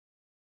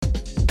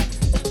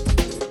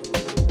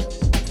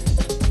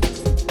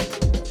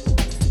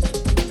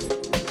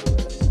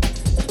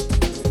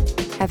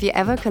Have you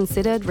ever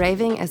considered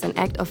raving as an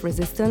act of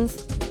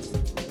resistance?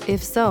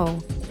 If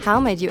so, how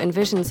might you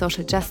envision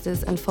social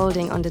justice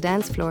unfolding on the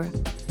dance floor?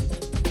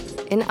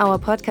 In our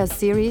podcast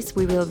series,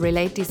 we will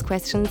relate these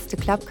questions to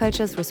club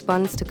culture's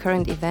response to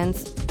current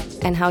events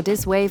and how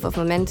this wave of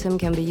momentum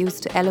can be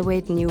used to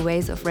elevate new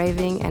ways of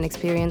raving and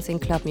experiencing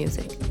club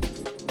music.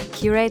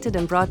 Curated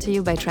and brought to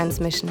you by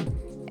Transmission,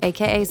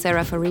 aka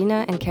Sarah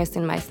Farina and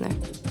Kerstin Meissner.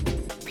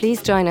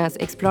 Please join us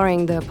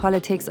exploring the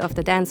politics of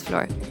the dance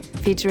floor,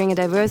 featuring a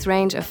diverse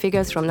range of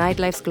figures from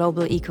nightlife's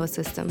global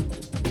ecosystem.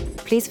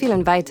 Please feel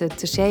invited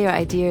to share your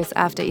ideas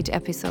after each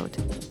episode.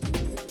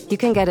 You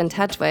can get in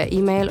touch via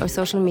email or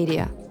social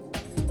media.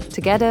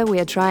 Together,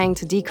 we are trying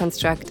to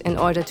deconstruct in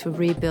order to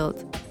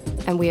rebuild.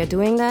 And we are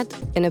doing that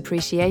in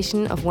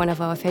appreciation of one of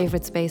our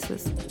favorite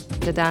spaces,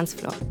 the dance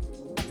floor.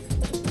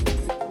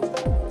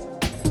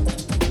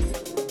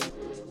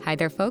 Hi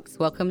there, folks.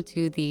 Welcome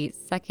to the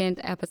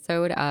second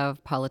episode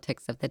of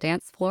Politics of the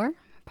Dance Floor,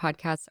 a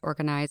podcast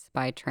organized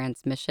by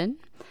Transmission.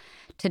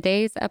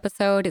 Today's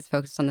episode is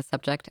focused on the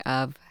subject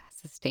of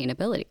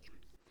sustainability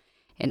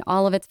in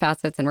all of its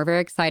facets, and we're very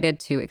excited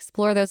to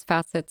explore those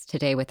facets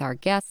today with our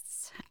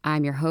guests.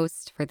 I'm your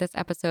host for this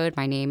episode.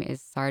 My name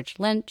is Sarge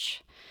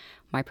Lynch.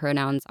 My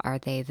pronouns are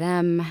they,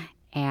 them,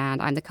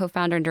 and I'm the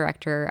co-founder and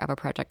director of a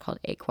project called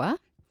AQUA.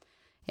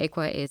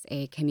 AQUA is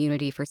a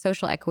community for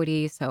social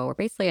equity, so we're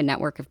basically a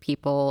network of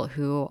people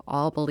who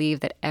all believe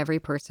that every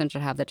person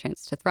should have the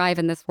chance to thrive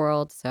in this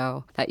world.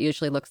 So that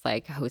usually looks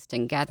like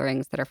hosting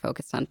gatherings that are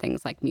focused on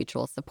things like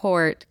mutual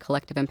support,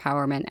 collective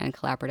empowerment, and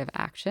collaborative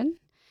action.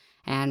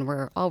 And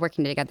we're all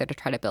working together to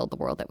try to build the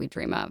world that we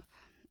dream of.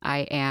 I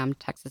am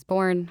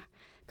Texas-born,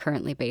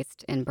 currently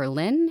based in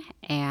Berlin,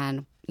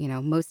 and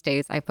most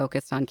days I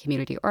focus on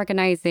community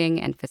organizing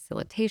and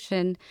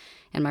facilitation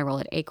in my role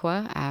at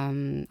AQUA.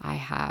 I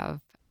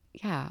have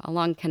a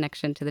long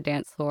connection to the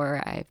dance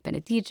floor. I've been a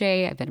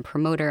DJ, I've been a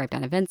promoter, I've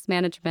done events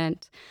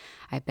management,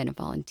 I've been a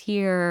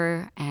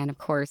volunteer, and of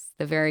course,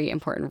 the very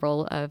important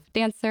role of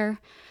dancer,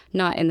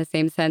 not in the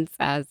same sense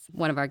as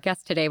one of our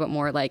guests today, but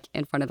more like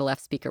in front of the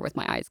left speaker with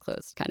my eyes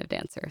closed kind of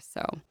dancer.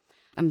 So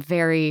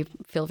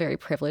feel very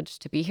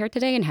privileged to be here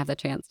today and have the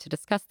chance to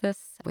discuss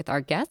this with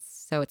our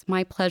guests. So it's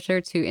my pleasure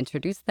to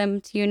introduce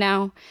them to you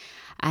now,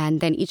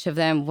 and then each of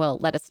them will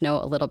let us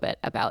know a little bit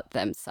about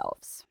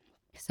themselves.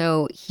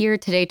 So here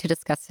today to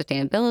discuss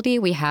sustainability,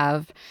 we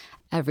have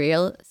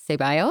Avril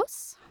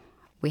Ceballos,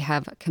 we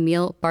have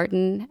Camille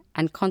Barton,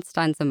 and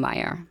Constanze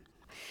Meyer.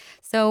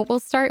 So we'll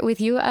start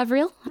with you,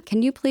 Avril.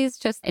 Can you please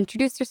just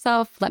introduce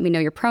yourself, let me know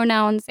your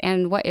pronouns,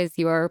 and what is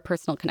your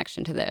personal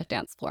connection to the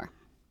dance floor?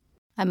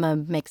 I'm a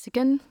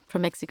Mexican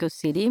from Mexico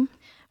City,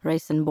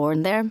 raised and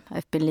born there.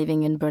 I've been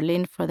living in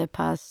Berlin for the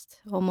past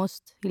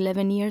almost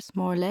 11 years,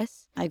 more or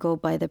less. I go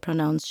by the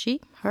pronouns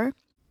she, her.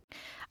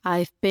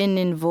 I've been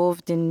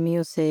involved in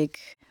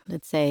music,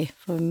 let's say,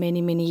 for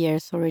many, many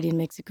years already in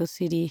Mexico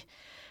City.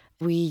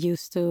 We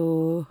used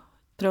to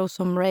throw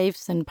some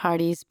raves and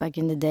parties back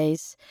in the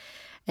days.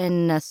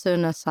 And as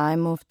soon as I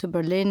moved to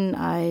Berlin,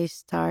 I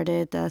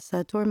started as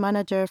a tour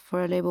manager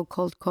for a label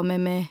called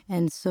Comeme.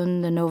 And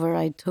soon over,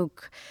 I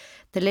took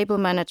the label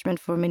management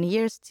for many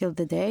years till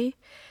the day.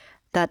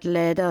 That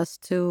led us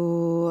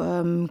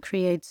to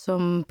create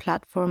some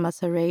platform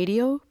as a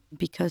radio,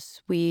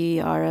 because we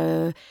are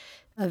a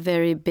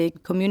very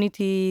big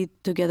community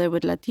together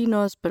with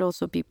Latinos, but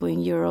also people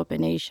in Europe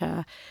and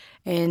Asia.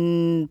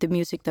 And the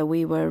music that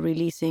we were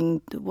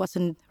releasing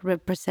wasn't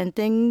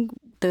representing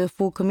the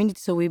full community,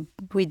 so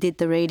we did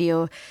the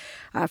radio.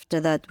 After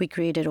that, we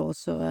created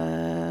also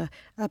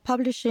a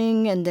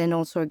publishing, and then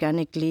also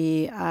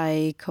organically,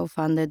 I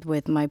co-founded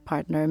with my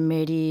partner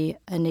Mary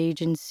an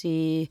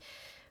agency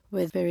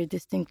with very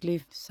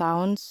distinctive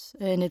sounds,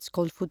 and it's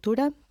called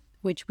Futura,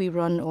 which we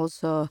run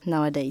also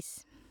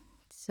nowadays.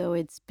 So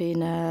it's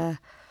been a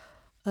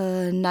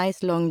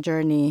nice long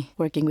journey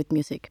working with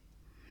music.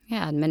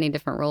 Yeah, and many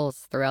different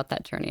roles throughout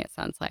that journey, it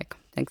sounds like.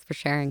 Thanks for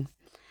sharing.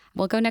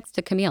 We'll go next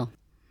to Camille.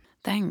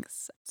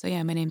 Thanks. So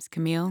my name's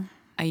Camille.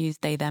 I use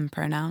they, them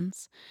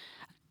pronouns.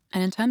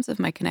 And in terms of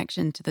my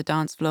connection to the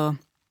dance floor,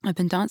 I've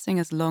been dancing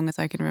as long as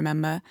I can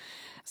remember.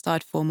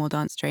 Started formal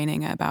dance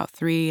training at about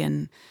 3,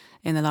 and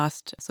in the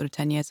last sort of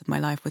 10 years of my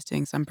life was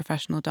doing some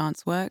professional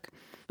dance work.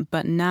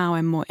 But now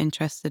I'm more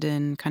interested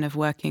in kind of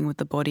working with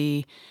the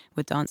body,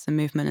 with dance and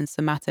movement and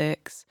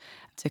somatics,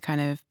 to kind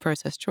of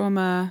process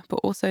trauma, but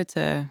also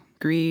to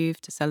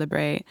grieve, to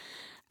celebrate.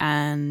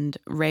 And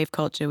rave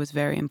culture was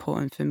very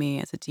important for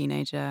me as a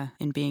teenager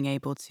in being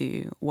able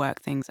to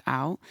work things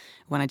out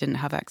when I didn't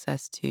have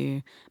access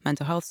to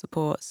mental health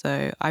support.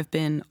 So I've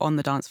been on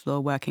the dance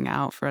floor working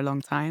out for a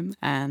long time,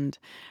 and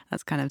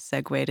that's kind of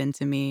segued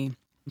into me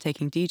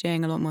taking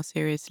DJing a lot more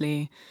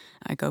seriously.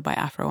 I go by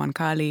Afro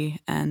Ankali,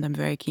 and I'm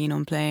very keen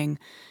on playing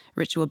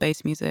ritual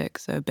bass music,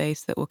 so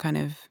bass that will kind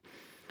of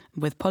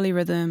with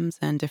polyrhythms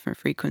and different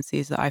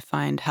frequencies that I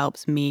find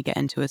helps me get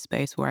into a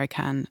space where I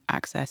can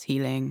access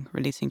healing,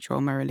 releasing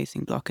trauma,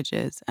 releasing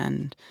blockages,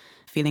 and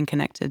feeling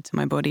connected to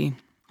my body.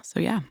 So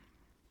yeah.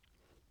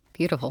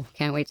 Beautiful.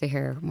 Can't wait to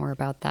hear more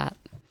about that.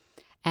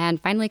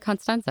 And finally,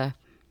 Constanze.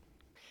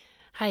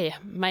 Hi,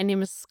 my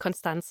name is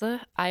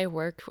Constanze. I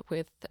work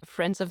with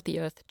Friends of the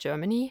Earth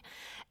Germany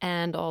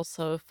and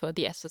also for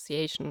the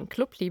association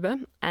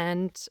Clubliebe.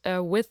 And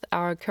with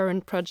our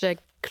current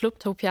project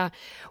Clubtopia,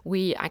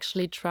 we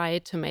actually try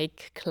to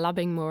make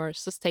clubbing more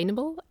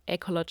sustainable,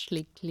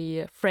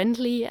 ecologically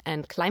friendly,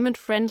 and climate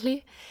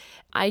friendly.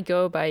 I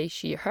go by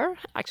she, her.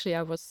 Actually,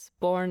 I was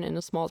born in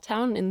a small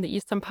town in the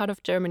eastern part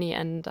of Germany,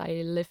 and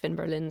I live in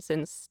Berlin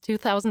since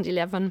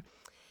 2011.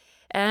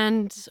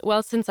 And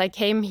well, since I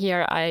came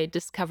here, I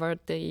discovered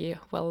the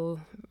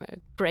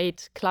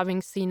great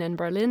clubbing scene in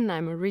Berlin.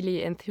 I'm a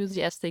really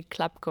enthusiastic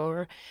club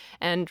goer,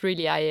 and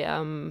really,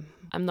 I'm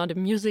not a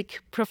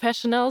music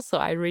professional, so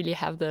I really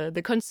have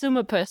the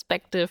consumer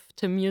perspective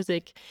to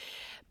music.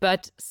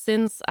 But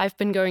since I've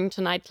been going to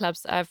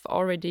nightclubs, I've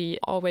already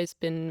always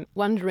been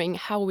wondering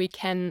how we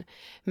can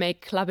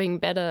make clubbing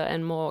better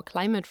and more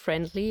climate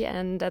friendly.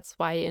 And that's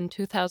why in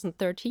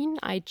 2013,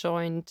 I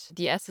joined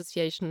the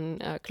association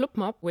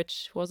Clubmob,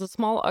 which was a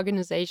small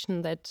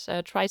organization that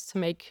tries to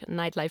make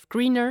nightlife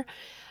greener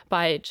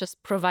by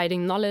just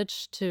providing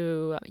knowledge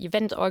to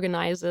event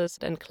organizers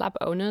and club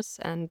owners.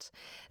 And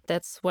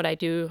that's what I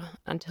do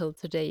until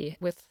today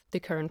with the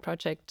current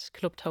project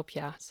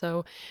Clubtopia.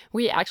 So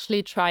we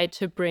actually try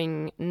to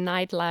bring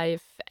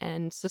nightlife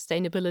and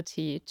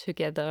sustainability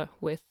together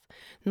with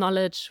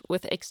knowledge,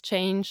 with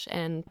exchange,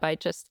 and by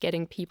just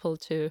getting people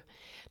to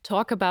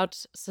talk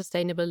about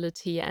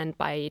sustainability and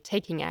by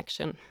taking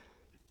action.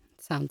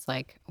 Sounds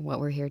like what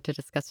we're here to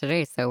discuss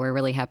today. So we're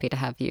really happy to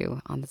have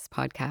you on this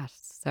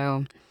podcast.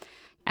 So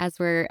as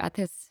we're at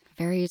this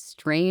very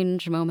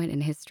strange moment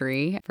in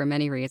history for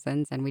many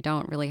reasons, and we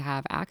don't really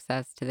have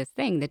access to this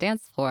thing, the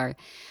dance floor,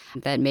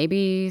 that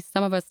maybe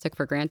some of us took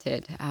for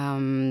granted.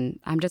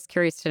 I'm just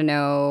curious to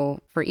know,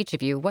 for each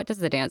of you, what does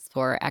the dance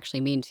floor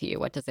actually mean to you?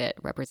 What does it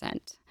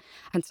represent?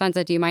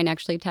 Constanze, do you mind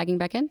actually tagging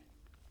back in?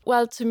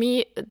 Well, to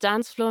me,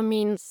 dance floor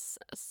means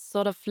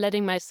sort of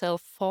letting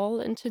myself fall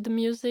into the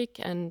music.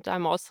 And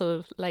I'm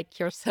also like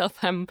yourself,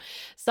 I'm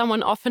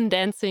someone often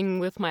dancing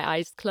with my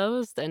eyes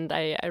closed. And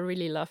I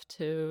really love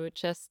to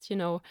just,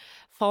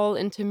 fall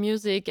into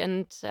music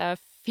and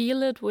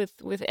feel it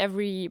with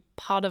every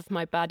part of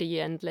my body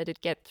and let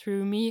it get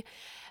through me.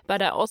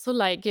 But I also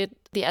like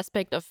the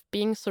aspect of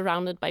being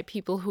surrounded by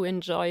people who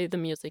enjoy the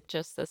music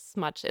just as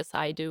much as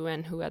I do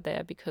and who are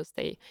there because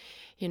they,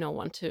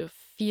 want to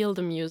feel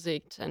the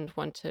music and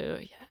want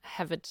to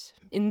have it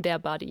in their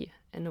body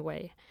in a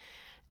way.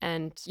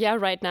 And yeah,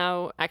 right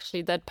now,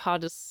 actually, that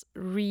part is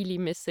really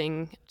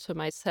missing to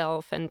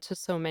myself and to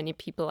so many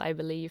people, I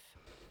believe.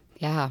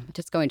 Yeah,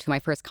 just going to my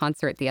first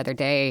concert the other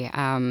day,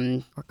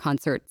 or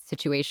concert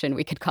situation,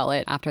 we could call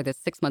it, after this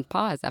 6-month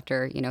pause,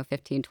 after,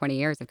 15, 20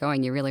 years of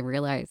going, you really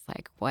realize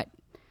like what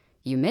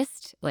you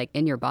missed, like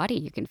in your body,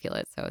 you can feel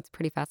it. So it's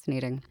pretty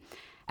fascinating.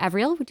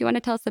 Avril, do you want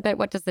to tell us a bit,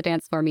 what does the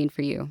dance floor mean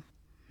for you?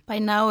 By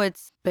now,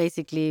 it's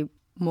basically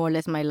more or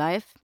less my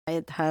life.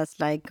 It has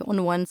like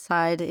on one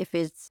side, if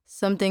it's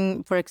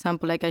something, for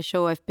example, like a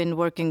show I've been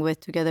working with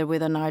together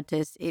with an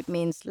artist, it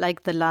means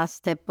like the last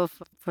step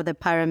for the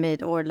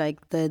pyramid or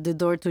like the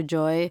door to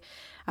joy.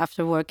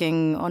 After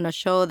working on a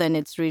show, then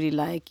it's really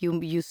like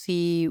you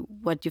see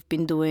what you've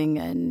been doing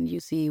and you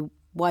see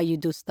why you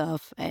do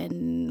stuff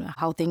and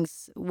how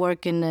things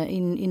work in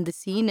the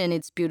scene, and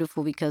it's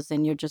beautiful because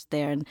then you're just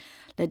there and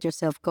let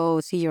yourself go,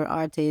 see your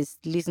artist,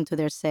 listen to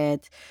their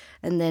set,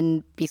 and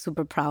then be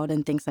super proud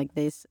and things like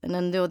this. And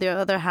then on the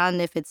other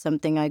hand, if it's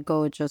something I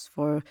go just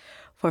for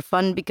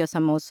fun because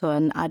I'm also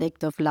an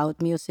addict of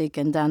loud music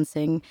and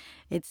dancing,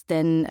 it's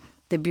then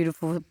the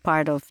beautiful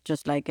part of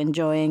just like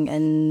enjoying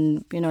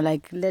and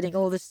like letting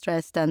all the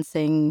stress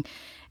dancing.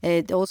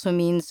 It also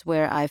means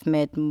where I've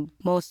met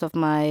most of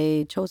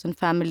my chosen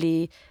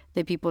family,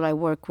 the people I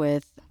work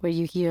with, where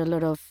you hear a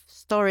lot of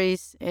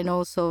stories. And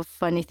also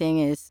funny thing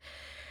is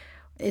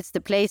it's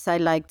the place I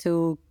like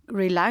to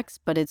relax,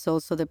 but it's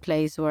also the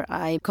place where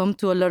I come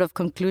to a lot of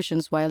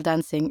conclusions while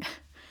dancing.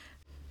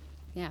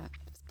 Yeah,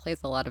 it plays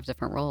a lot of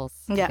different roles.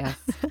 Yeah. I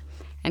guess.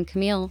 And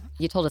Camille,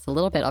 you told us a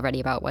little bit already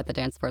about what the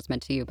dance floor has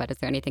meant to you, but is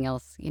there anything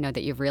else,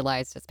 that you've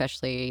realized,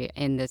 especially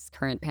in this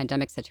current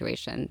pandemic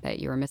situation, that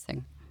you were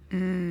missing?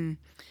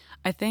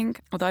 I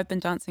think, although I've been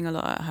dancing a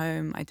lot at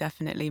home, I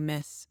definitely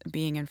miss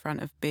being in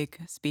front of big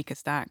speaker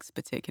stacks,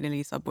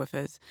 particularly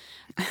subwoofers.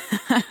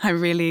 I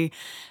really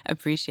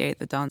appreciate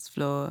the dance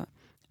floor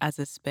as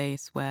a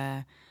space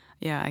where,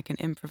 I can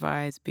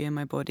improvise, be in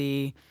my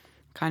body,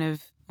 kind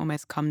of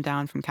almost come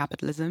down from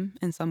capitalism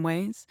in some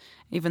ways,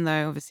 even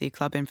though obviously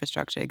club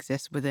infrastructure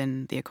exists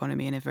within the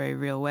economy in a very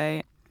real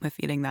way. We're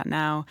feeling that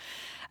now.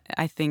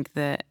 I think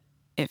that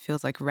it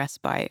feels like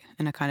respite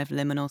in a kind of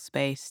liminal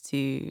space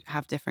to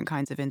have different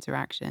kinds of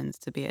interactions,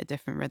 to be at a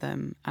different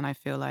rhythm. And I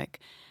feel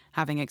like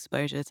having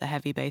exposure to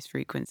heavy bass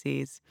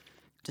frequencies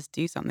just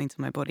do something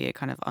to my body. It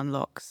kind of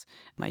unlocks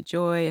my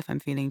joy. If I'm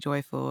feeling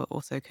joyful, it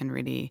also can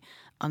really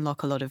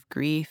unlock a lot of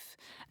grief.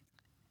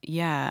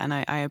 Yeah, and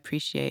I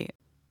appreciate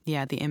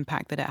the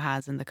impact that it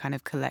has and the kind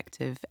of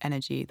collective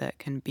energy that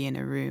can be in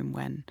a room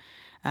when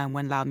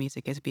loud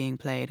music is being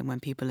played and when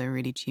people are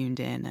really tuned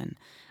in and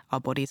our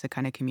bodies are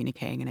kind of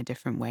communicating in a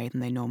different way than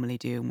they normally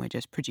do, and we're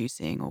just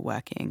producing or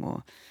working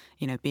or,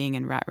 being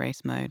in rat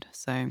race mode.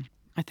 So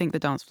I think the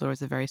dance floor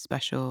is a very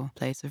special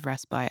place of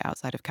respite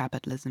outside of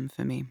capitalism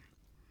for me.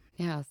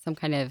 Yeah, some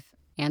kind of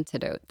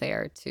antidote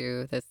there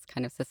to this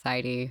kind of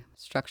society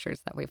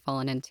structures that we've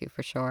fallen into,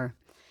 for sure.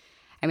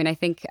 I mean, I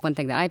think one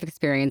thing that I've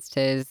experienced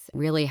is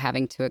really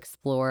having to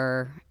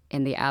explore,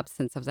 in the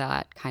absence of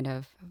that kind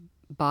of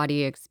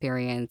body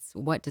experience,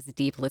 what does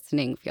deep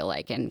listening feel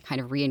like, and kind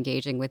of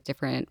re-engaging with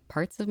different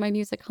parts of my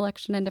music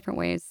collection in different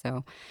ways.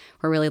 So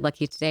we're really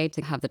lucky today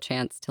to have the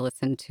chance to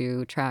listen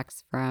to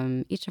tracks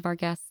from each of our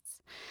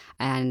guests.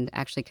 And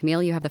actually,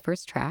 Camille, you have the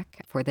first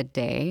track for the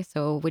day.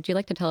 So would you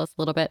like to tell us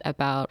a little bit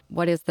about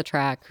what is the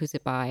track, who's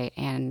it by,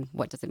 and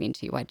what does it mean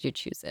to you? Why did you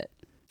choose it?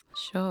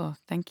 Sure,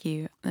 thank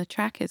you. The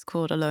track is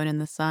called Alone in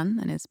the Sun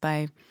and it's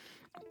by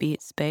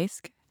Beat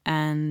Space.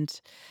 And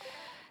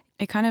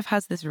it kind of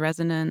has this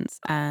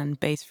resonance and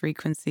bass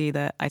frequency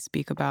that I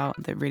speak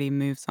about that really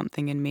moves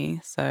something in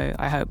me. So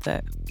I hope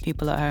that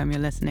people at home,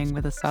 you're listening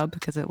with a sub,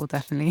 because it will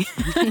definitely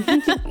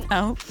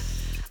help.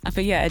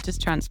 But yeah, it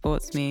just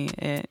transports me.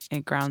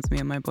 It grounds me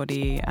in my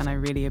body, and I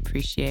really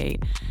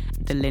appreciate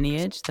the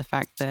lineage, the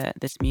fact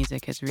that this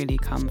music has really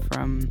come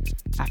from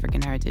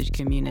African heritage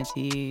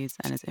communities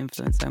and has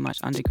influenced so much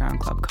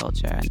underground club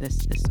culture. And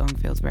this song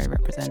feels very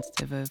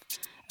representative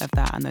of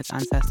that and those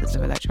ancestors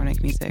of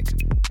electronic music.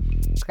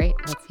 Great,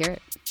 let's hear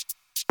it.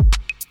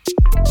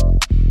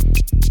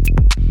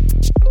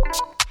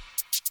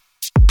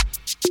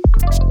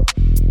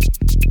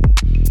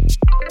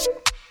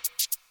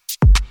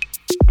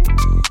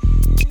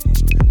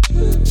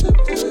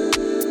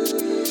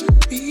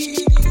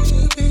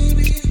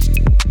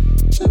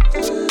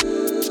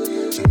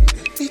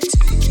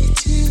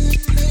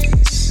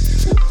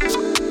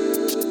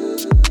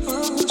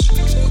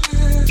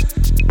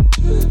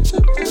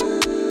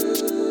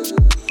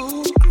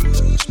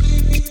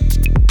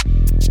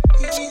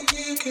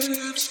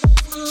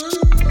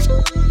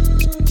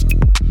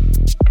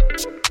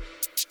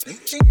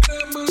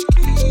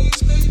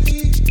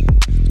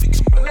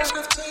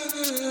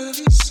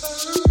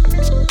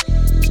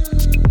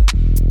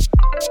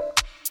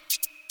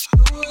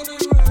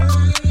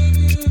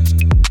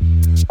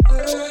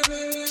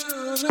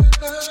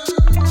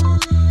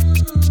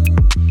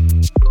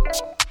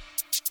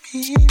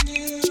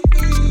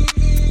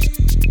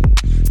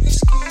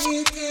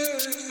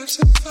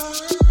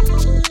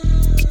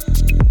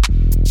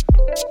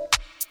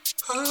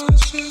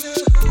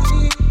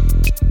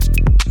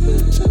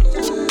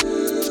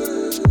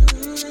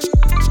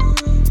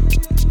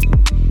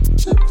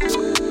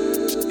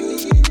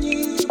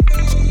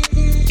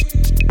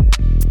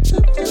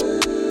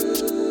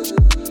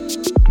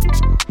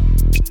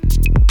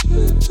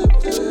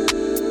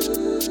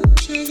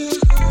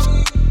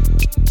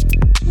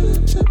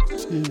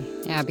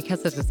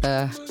 Because this is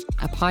a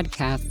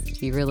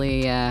podcast, you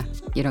really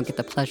you don't get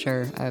the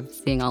pleasure of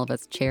seeing all of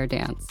us chair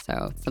dance.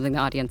 So it's something the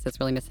audience is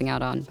really missing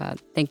out on. But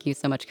thank you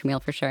so much,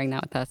 Camille, for sharing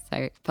that with us.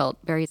 I felt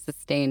very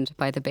sustained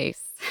by the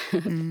bass.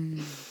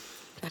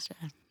 Pleasure.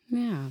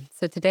 Yeah.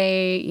 So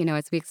today,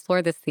 as we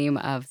explore this theme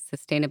of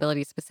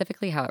sustainability,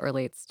 specifically how it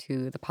relates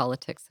to the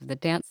politics of the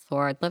dance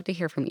floor, I'd love to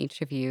hear from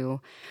each of you.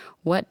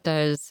 What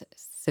does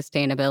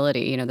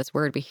sustainability, this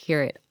word, we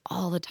hear it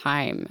all the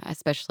time,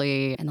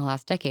 especially in the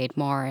last decade,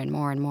 more and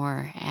more and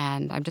more.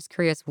 And I'm just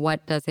curious,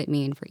 what does it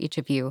mean for each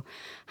of you?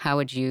 How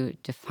would you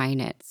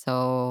define it?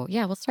 So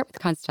yeah, we'll start with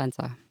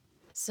Constanza.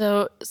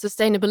 So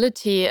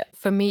sustainability,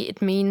 for me,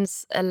 it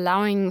means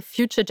allowing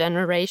future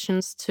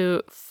generations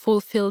to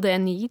fulfill their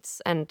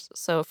needs. And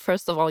so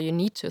first of all, you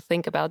need to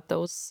think about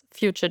those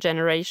future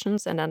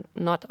generations and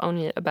not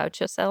only about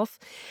yourself.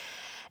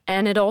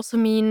 And it also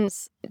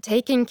means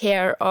taking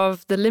care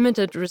of the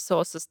limited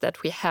resources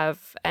that we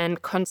have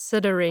and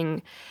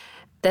considering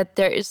that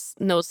there is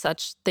no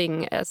such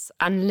thing as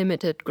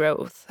unlimited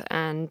growth.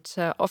 And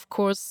of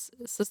course,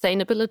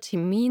 sustainability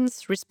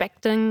means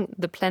respecting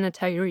the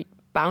planetary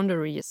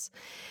boundaries.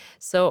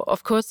 So,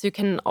 of course, you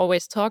can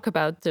always talk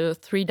about the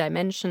 3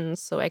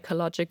 dimensions, so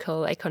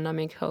ecological,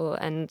 economical,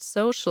 and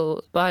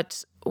social.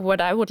 But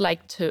what I would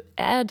like to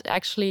add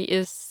actually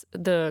is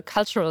the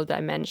cultural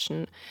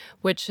dimension,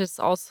 which is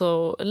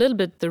also a little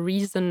bit the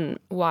reason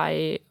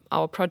why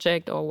our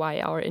project or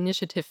why our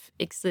initiative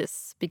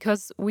exists,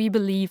 because we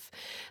believe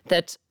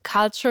that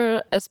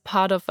culture as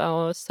part of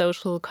our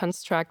social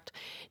construct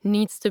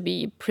needs to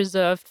be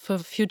preserved for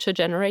future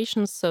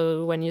generations.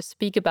 So when you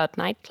speak about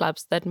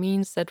nightclubs, that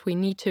means that we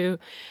need to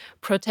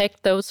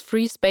protect those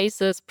free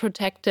spaces,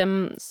 protect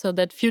them so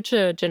that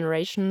future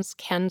generations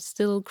can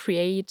still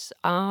create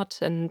art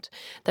and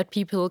that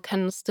people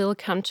can still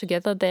come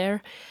together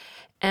there.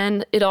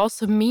 And it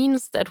also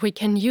means that we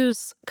can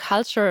use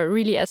culture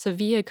really as a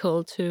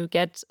vehicle to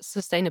get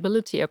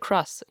sustainability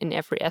across in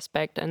every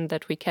aspect, and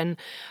that we can,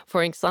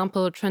 for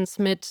example,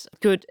 transmit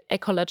good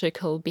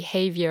ecological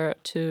behavior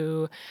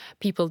to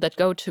people that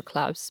go to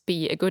clubs,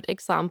 be a good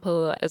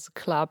example as a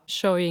club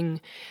showing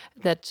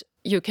that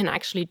you can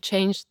actually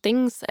change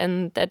things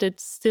and that it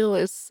still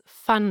is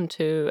fun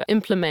to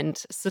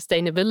implement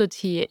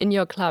sustainability in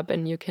your club,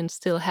 and you can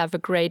still have a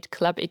great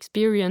club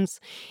experience,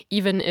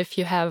 even if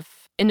you have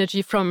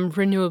energy from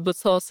renewable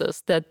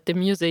sources, that the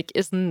music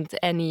isn't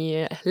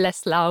any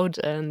less loud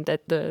and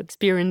that the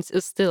experience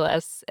is still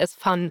as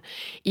fun,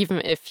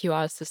 even if you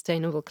are a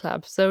sustainable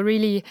club. So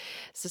really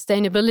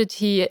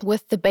sustainability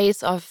with the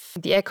base of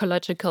the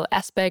ecological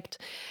aspect,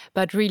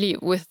 but really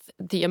with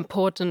the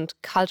important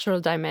cultural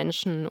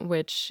dimension,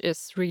 which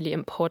is really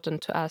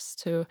important to us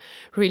to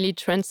really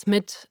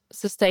transmit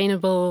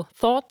sustainable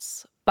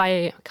thoughts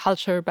by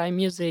culture, by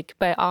music,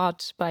 by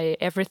art, by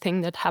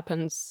everything that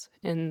happens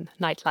in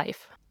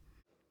nightlife.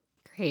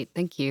 Great,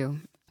 thank you.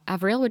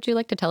 Avril, would you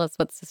like to tell us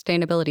what's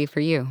sustainability for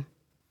you?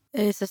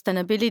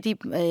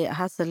 Sustainability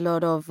has a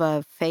lot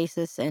of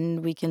phases,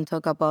 and we can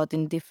talk about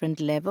in different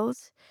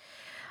levels.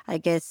 I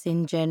guess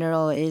in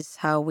general is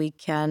how we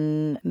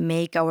can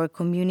make our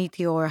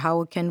community, or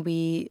how can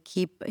we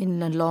keep in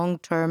the long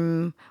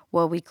term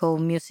what we call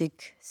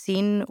music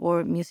scene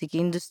or music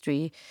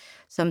industry,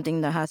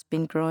 something that has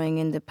been growing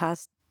in the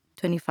past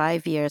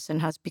 25 years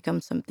and has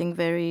become something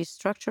very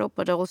structural,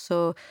 but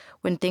also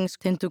when things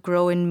tend to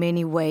grow in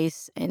many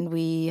ways and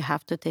we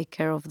have to take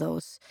care of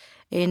those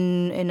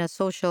in a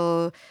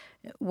social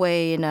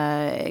way, in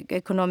a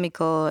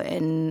economical,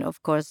 and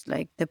of course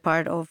like the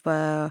part of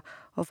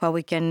how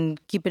we can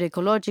keep it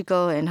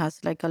ecological, and has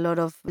like a lot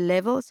of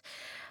levels.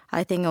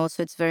 I think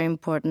also it's very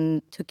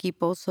important to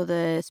keep also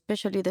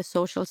especially the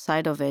social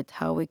side of it,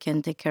 how we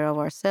can take care of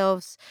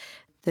ourselves,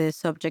 the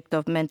subject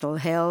of mental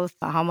health,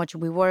 how much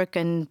we work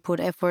and put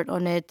effort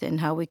on it,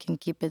 and how we can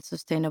keep it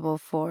sustainable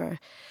for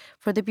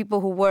the people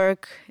who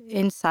work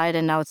inside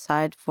and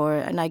outside.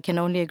 And I can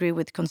only agree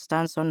with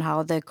Constance on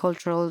how the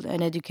cultural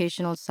and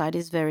educational side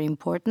is very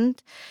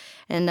important,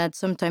 and that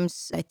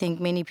sometimes I think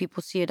many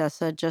people see it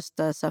as just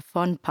as a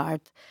fun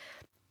part.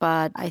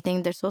 But I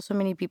think there's also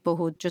many people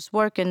who just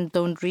work and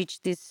don't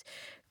reach this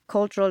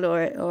cultural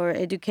or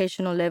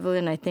educational level,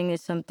 and I think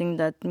it's something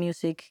that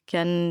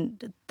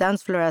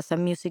dance floor as a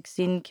music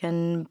scene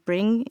can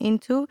bring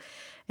into,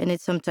 and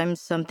it's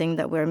sometimes something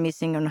that we're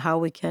missing on how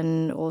we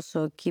can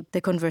also keep the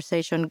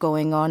conversation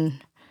going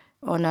on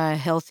a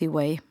healthy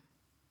way.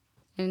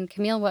 And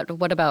Camille,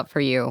 what about for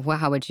you?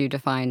 How would you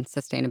define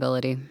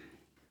sustainability?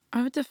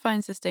 I would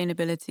define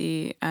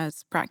sustainability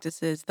as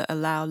practices that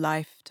allow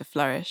life to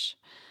flourish.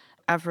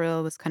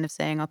 Avril was kind of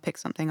saying, I'll pick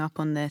something up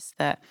on this,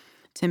 that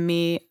to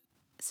me,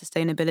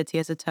 sustainability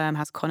as a term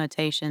has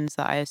connotations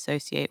that I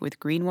associate with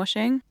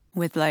greenwashing,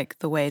 with like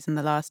the ways in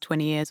the last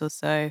 20 years or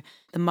so,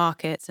 the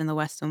markets in the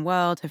Western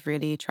world have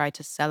really tried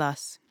to sell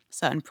us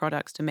certain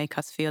products to make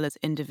us feel as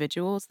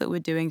individuals that we're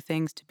doing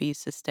things to be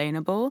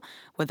sustainable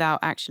without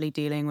actually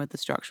dealing with the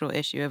structural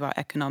issue of our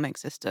economic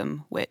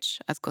system, which,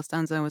 as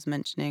Costanza was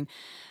mentioning,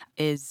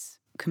 is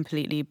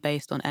completely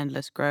based on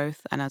endless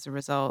growth, and as a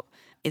result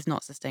is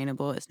not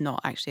sustainable. It's not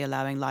actually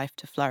allowing life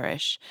to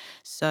flourish.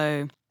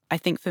 So I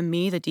think for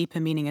me, the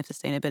deeper meaning of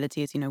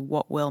sustainability is,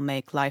 what will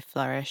make life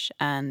flourish?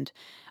 And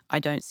I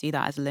don't see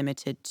that as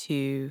limited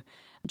to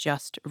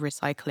just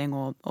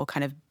recycling or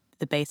kind of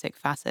the basic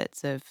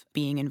facets of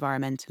being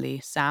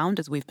environmentally sound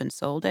as we've been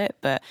sold it,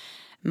 but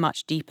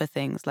much deeper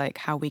things like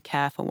how we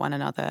care for one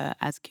another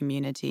as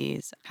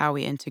communities, how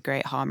we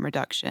integrate harm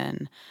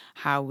reduction,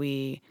 how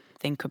we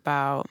think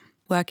about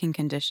working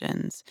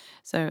conditions.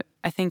 So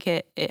I think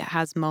it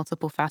has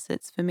multiple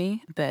facets for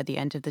me, but at the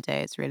end of the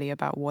day, it's really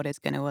about what is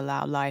going to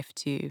allow life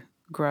to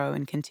grow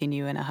and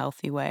continue in a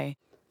healthy way.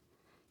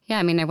 Yeah,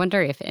 I mean, I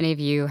wonder if any of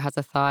you has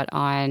a thought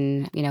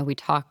on,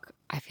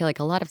 I feel like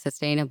a lot of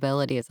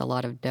sustainability is a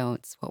lot of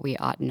don'ts, what we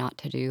ought not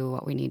to do,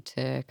 what we need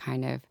to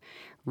kind of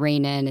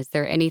rein in. Is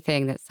there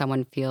anything that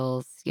someone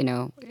feels,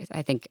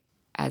 I think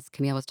as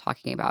Camille was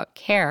talking about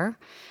care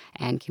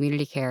and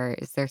community care,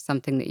 is there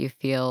something that you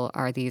feel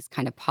are these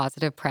kind of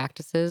positive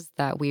practices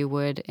that we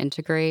would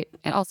integrate?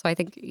 And also, I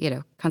think,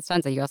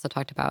 Constanza, you also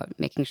talked about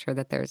making sure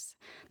that there's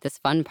this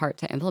fun part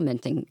to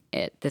implementing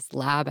it, this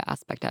lab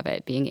aspect of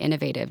it, being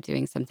innovative,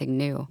 doing something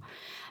new.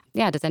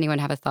 Yeah, does anyone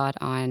have a thought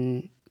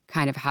on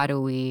kind of how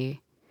do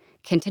we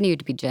continue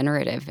to be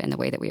generative in the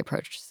way that we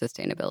approach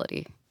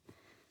sustainability?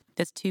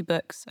 There's 2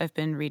 books I've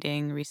been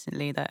reading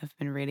recently that have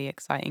been really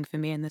exciting for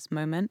me in this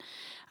moment.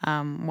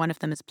 One of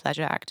them is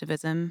Pleasure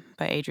Activism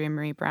by Adrienne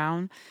Maree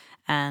Brown,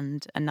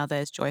 and another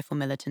is Joyful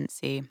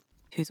Militancy,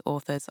 whose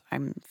authors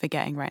I'm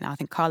forgetting right now. I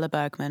think Carla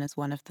Bergman is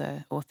one of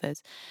the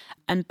authors.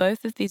 And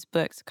both of these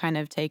books kind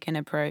of take an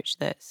approach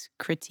that's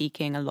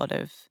critiquing a lot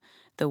of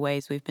the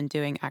ways we've been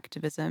doing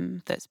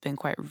activism that's been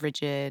quite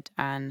rigid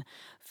and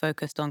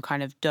focused on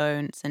kind of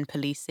don'ts and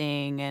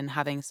policing and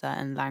having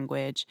certain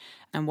language.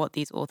 And what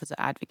these authors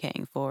are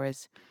advocating for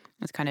is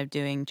kind of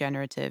doing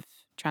generative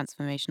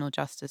transformational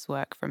justice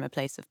work from a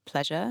place of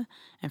pleasure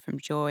and from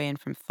joy and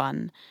from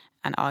fun,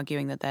 and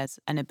arguing that there's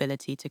an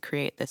ability to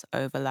create this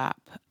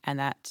overlap, and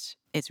that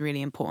it's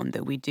really important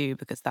that we do,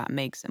 because that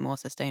makes it more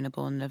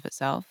sustainable in and of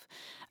itself.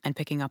 And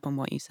picking up on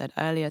what you said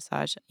earlier,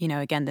 Saj,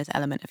 again, this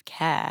element of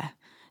care,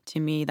 to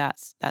me,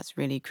 that's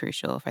really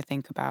crucial. If I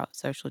think about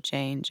social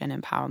change and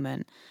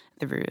empowerment,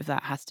 the root of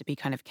that has to be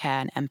kind of care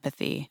and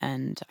empathy.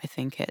 And I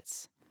think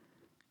it's,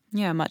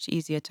 much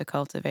easier to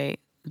cultivate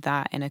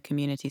that in a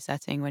community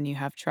setting when you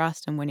have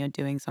trust and when you're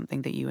doing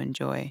something that you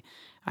enjoy.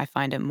 I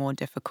find it more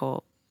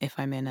difficult if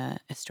I'm in a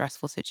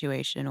stressful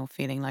situation or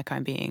feeling like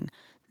I'm being,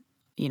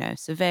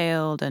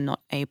 surveilled and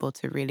not able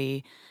to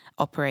really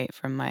operate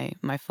from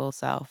my full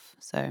self.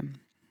 So,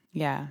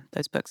 yeah,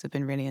 those books have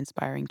been really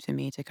inspiring to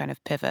me to kind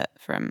of pivot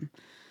from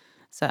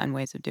certain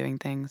ways of doing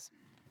things.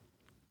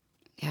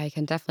 Yeah, I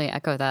can definitely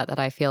echo that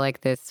I feel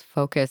like this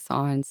focus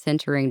on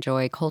centering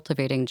joy,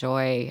 cultivating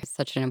joy is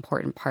such an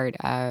important part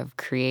of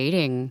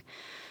creating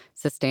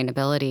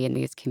sustainability in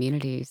these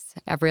communities.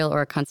 Avril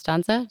or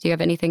Constanze, do you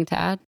have anything to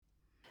add?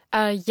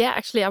 Yeah,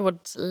 actually, I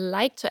would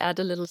like to add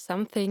a little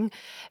something,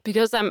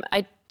 because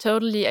I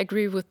totally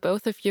agree with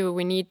both of you.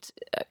 We need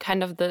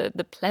kind of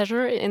the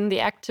pleasure in the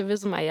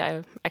activism.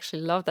 I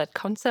actually love that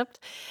concept.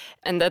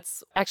 And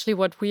that's actually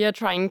what we are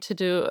trying to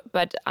do.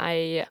 But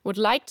I would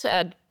like to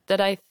add that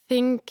I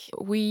think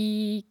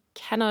we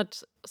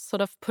cannot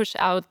sort of push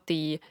out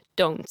the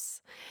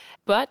don'ts.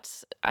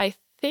 But I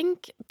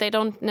think they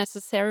don't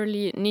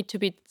necessarily need to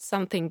be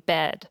something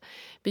bad,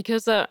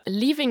 because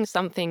leaving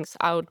some things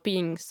out,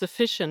 being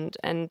sufficient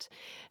and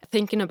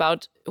thinking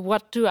about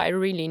what do I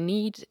really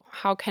need,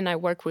 how can I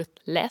work with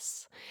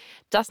less,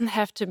 doesn't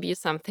have to be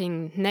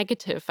something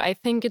negative. I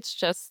think it's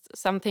just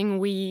something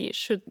we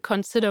should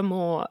consider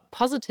more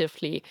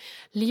positively,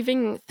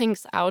 leaving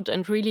things out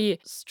and really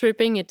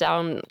stripping it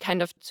down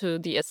kind of to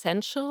the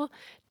essential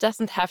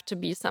doesn't have to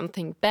be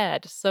something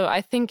bad. So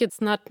I think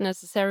it's not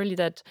necessarily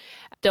that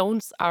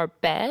don'ts are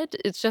bad.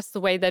 It's just the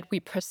way that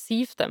we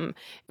perceive them.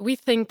 We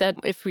think that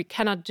if we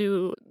cannot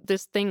do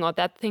this thing or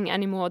that thing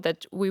anymore,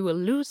 that we will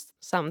lose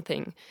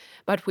something,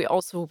 but we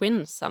also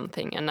win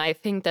something. And I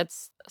think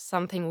that's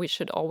something we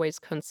should always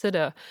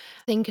consider.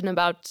 Thinking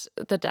about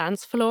the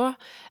dance floor,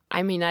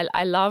 I mean,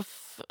 I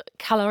love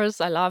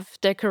colors, I love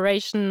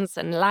decorations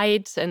and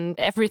light and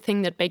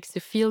everything that makes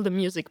you feel the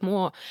music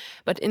more.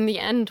 But in the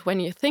end, when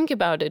you think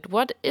about it,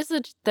 what is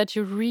it that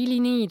you really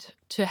need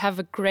to have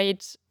a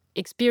great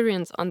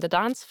experience on the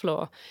dance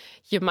floor?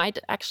 You might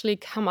actually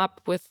come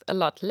up with a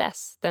lot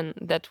less than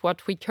that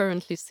what we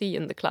currently see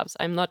in the clubs.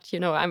 I'm not,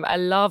 I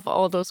love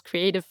all those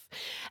creative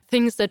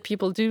things that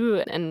people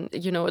do, and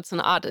it's an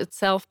art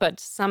itself, but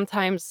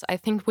sometimes I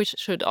think we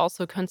should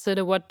also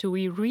consider, what do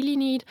we really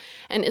need,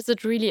 and is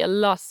it really a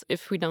loss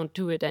if we don't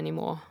do it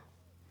anymore?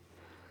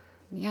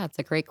 Yeah, it's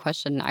a great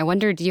question. I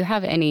wonder, do you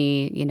have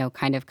any,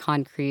 kind of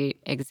concrete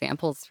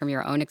examples from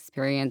your own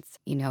experience,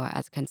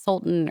 as a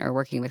consultant or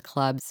working with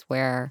clubs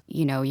where,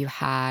 you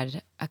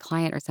had a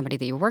client or somebody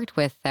that you worked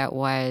with that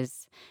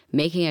was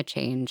making a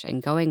change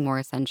and going more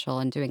essential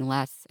and doing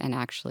less and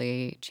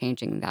actually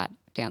changing that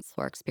dance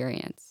floor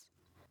experience?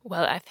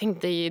 Well, I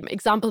think the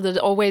example that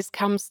always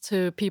comes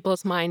to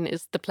people's mind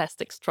is the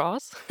plastic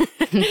straws.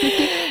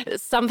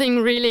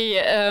 Something really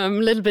a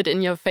little bit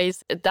in your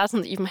face. It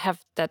doesn't even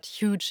have that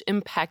huge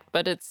impact,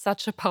 but it's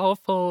such a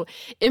powerful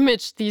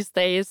image these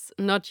days,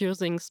 not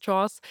using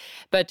straws.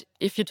 But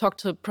if you talk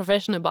to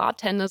professional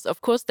bartenders,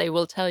 of course, they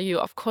will tell you,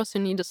 of course,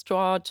 you need a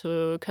straw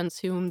to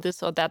consume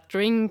this or that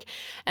drink,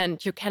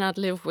 and you cannot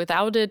live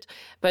without it.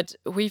 But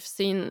we've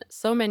seen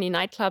so many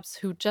nightclubs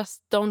who just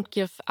don't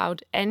give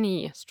out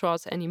any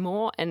straws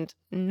anymore, and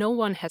no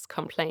one has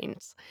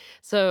complaints.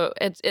 So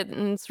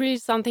it's really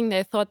something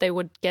they thought they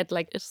would get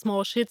like a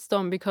small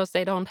shitstorm because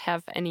they don't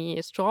have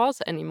any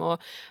straws anymore.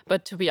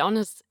 But to be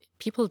honest,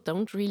 people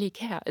don't really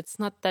care. It's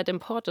not that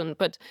important.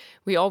 But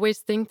we always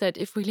think that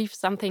if we leave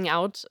something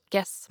out,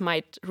 guests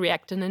might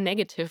react in a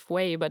negative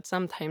way, but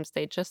sometimes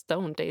they just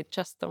don't. They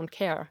just don't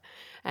care.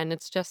 And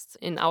it's just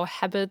in our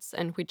habits,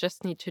 and we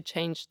just need to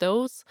change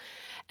those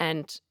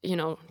and,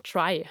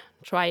 try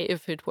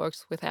if it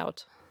works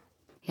without.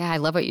 Yeah, I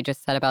love what you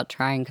just said about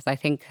trying, because I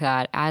think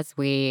that as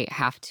we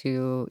have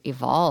to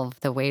evolve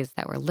the ways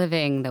that we're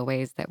living, the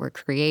ways that we're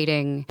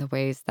creating, the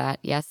ways that,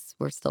 yes,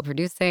 we're still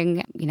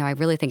producing, I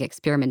really think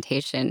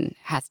experimentation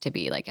has to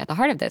be like at the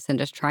heart of this, and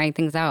just trying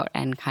things out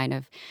and kind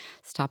of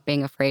stop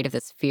being afraid of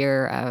this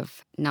fear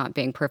of not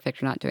being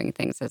perfect or not doing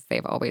things as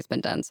they've always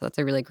been done. So that's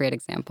a really great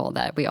example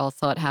that we all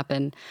saw it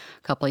happen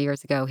a couple of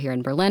years ago here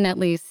in Berlin, at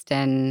least.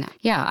 And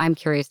yeah, I'm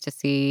curious to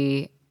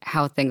see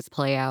how things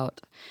play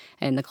out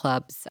in the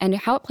clubs and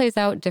how it plays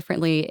out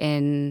differently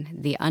in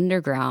the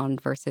underground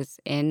versus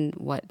in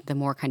what the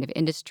more kind of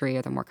industry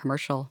or the more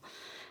commercial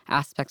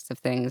aspects of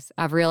things.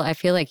 Avril, I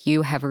feel like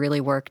you have really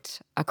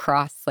worked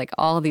across like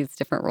all these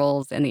different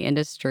roles in the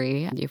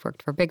industry. You've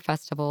worked for big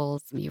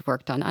festivals, you've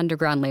worked on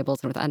underground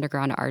labels and with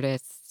underground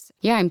artists.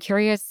 Yeah, I'm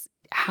curious,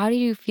 how do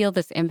you feel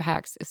this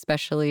impacts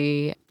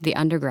especially the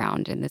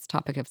underground in this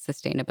topic of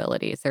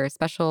sustainability? Is there a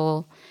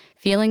special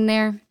feeling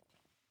there?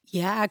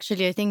 Yeah,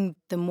 actually, I think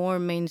the more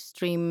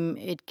mainstream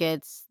it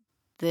gets,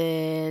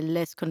 the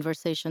less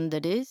conversation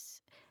that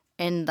is.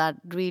 And that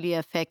really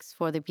affects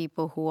for the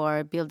people who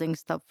are building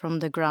stuff from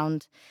the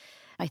ground.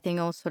 I think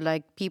also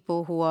like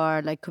people who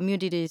are like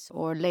communities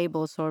or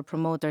labels or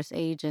promoters,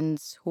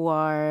 agents who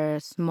are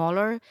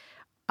smaller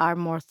are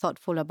more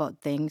thoughtful about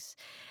things.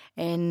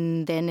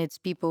 And then it's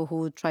people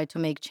who try to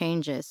make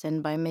changes.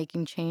 And by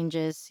making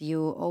changes,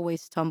 you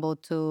always stumble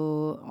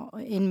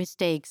in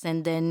mistakes.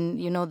 And then,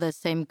 the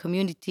same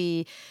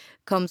community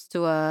comes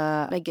to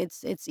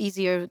it's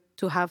easier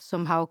to have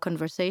somehow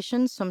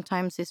conversations.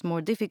 Sometimes it's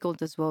more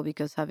difficult as well,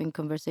 because having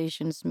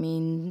conversations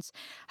means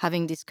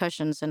having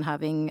discussions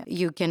and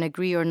you can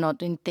agree or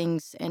not in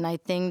things. And I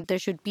think there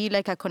should be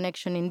like a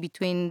connection in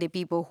between the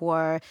people who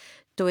are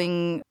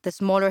doing the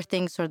smaller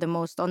things or the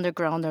most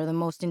underground or the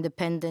most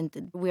independent.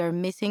 We are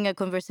missing a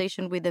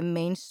conversation with the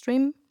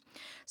mainstream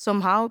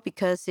somehow,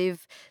 because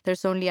if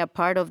there's only a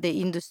part of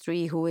the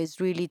industry who is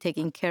really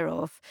taking care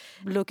of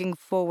looking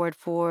forward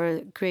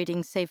for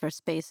creating safer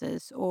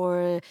spaces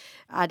or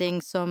adding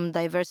some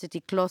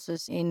diversity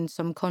clauses in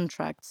some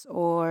contracts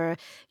or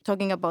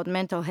talking about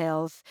mental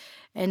health,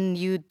 and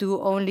you do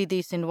only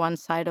this in one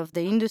side of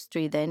the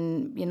industry,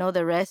 then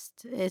the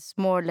rest is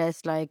more or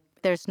less like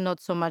there's not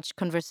so much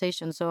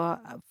conversation. So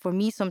for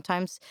me,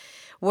 sometimes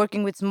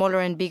working with smaller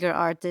and bigger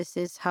artists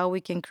is how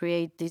we can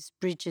create these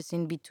bridges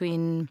in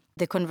between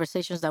the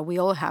conversations that we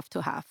all have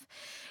to have.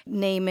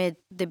 Name it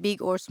the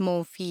big or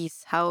small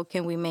fees. How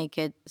can we make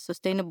it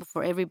sustainable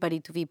for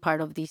everybody to be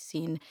part of this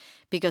scene?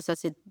 Because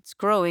as it's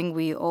growing,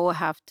 we all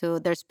have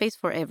to, there's space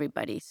for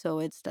everybody. So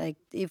it's like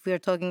if we're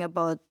talking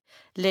about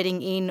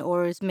letting in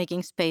or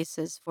making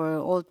spaces for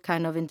all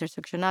kind of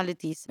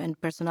intersectionalities and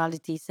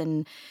personalities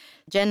and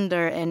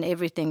gender and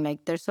everything,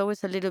 like there's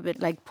always a little bit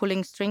like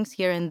pulling strings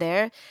here and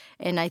there.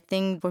 And I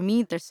think for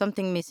me, there's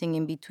something missing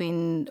in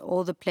between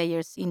all the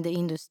players in the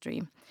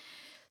industry.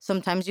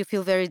 Sometimes you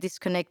feel very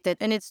disconnected,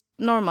 and it's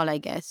normal, I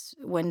guess,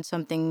 when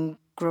something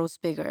grows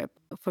bigger.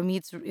 For me,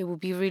 it would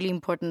be really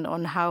important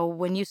on how,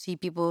 when you see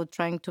people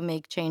trying to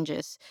make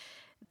changes,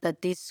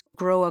 that this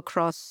grow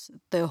across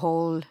the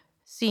whole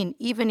scene,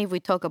 even if we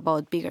talk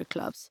about bigger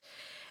clubs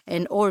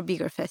or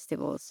bigger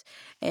festivals.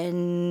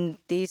 And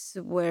this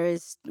where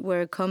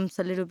it comes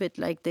a little bit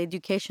like the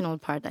educational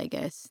part, I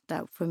guess,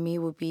 that for me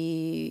would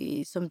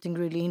be something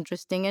really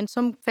interesting. And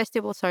some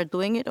festivals are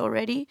doing it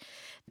already.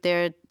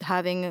 They're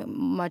having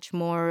much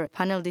more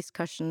panel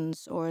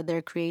discussions, or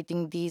they're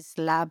creating these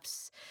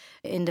labs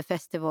in the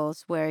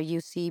festivals where you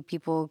see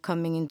people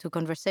coming into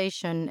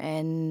conversation.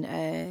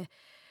 And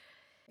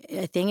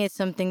I think it's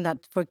something that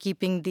for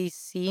keeping this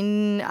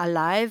scene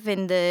alive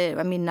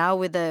now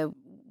with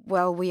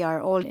we are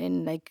all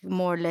in like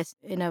more or less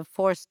in a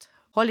forced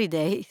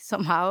holiday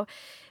somehow.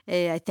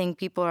 I think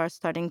people are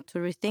starting to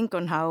rethink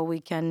on how we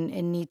can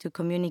and need to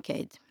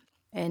communicate.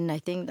 And I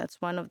think that's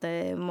one of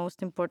the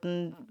most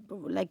important,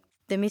 like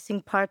the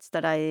missing parts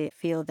that I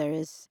feel there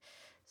is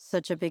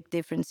such a big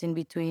difference in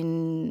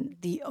between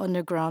the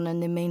underground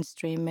and the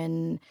mainstream.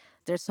 And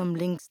there's some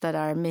links that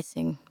are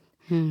missing.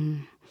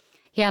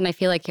 Yeah, and I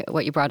feel like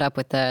what you brought up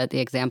with the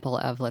example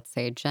of, let's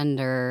say,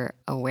 gender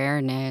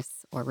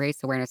awareness or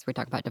race awareness, we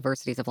talk about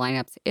diversities of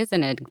lineups, is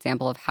an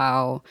example of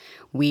how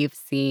we've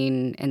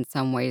seen, in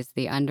some ways,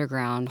 the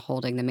underground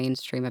holding the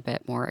mainstream a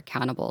bit more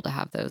accountable to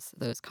have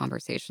those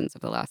conversations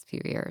over the last few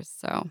years.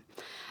 So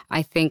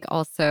I think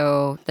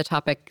also the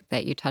topic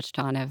that you touched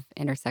on of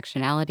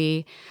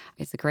intersectionality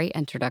is a great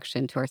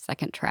introduction to our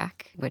second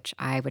track, which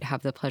I would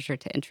have the pleasure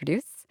to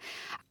introduce.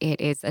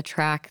 It is a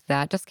track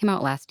that just came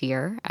out last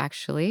year,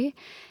 actually,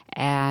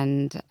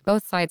 and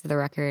both sides of the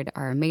record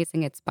are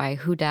amazing. It's by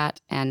Who Dat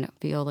and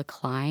Viola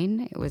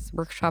Klein. It was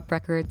Workshop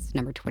Records,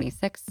 number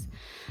 26.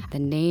 The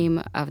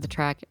name of the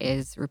track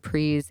is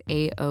Reprise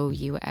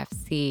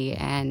AOUFC,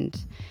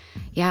 and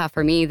yeah,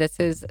 for me, this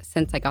is,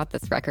 since I got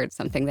this record,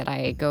 something that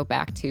I go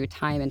back to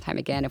time and time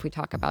again. If we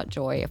talk about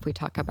joy, if we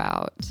talk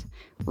about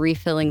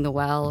refilling the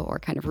well or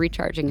kind of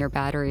recharging your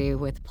battery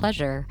with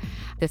pleasure,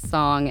 this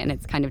song and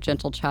its kind of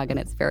gentle chug and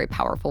its very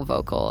powerful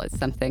vocal is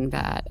something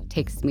that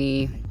takes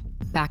me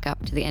back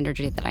up to the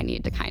energy that I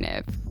need to kind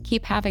of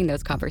keep having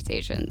those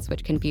conversations,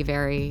 which can be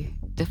very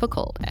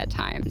difficult at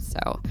times.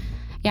 So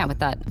yeah, with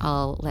that,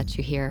 I'll let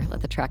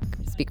the track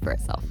speak for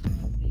itself.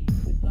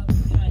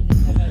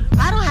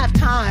 I don't have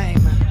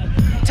time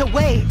to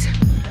wait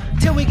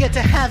till we get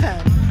to heaven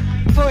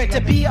for it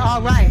to be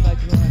all right.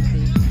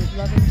 With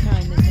loving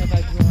kindness have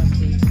I drawn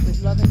thee.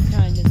 With loving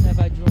kindness have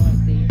I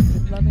drawn thee.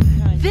 With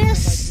loving kindness have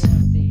I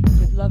drawn thee.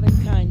 With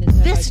loving kindness have I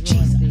drawn thee. This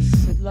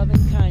Jesus with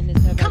loving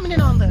kindness have coming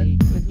in on the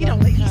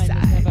east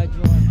side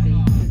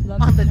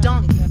on the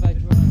donkey.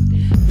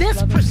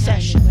 This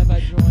procession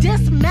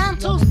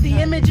dismantles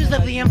the images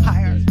of the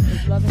empire.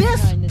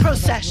 This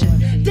procession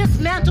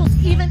dismantles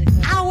even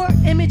our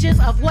images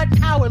of what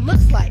power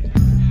looks like.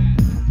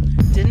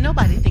 Didn't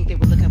nobody think they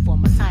were looking for a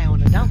Messiah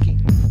on a donkey?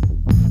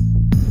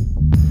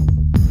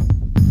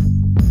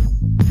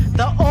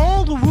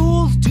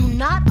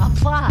 not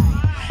apply.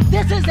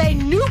 This is a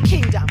new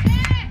kingdom.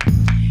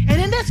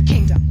 And in this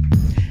kingdom,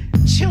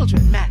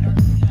 children matter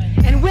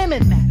and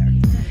women matter.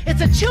 It's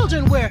a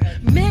children where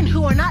men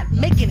who are not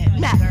making it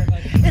matter.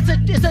 It's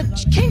a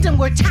kingdom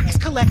where tax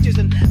collectors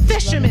and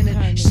fishermen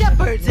and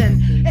shepherds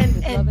and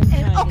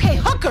okay,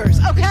 hookers,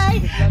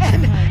 okay?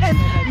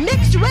 And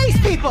mixed race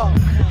people.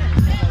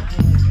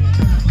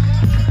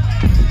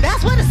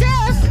 That's what it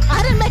says.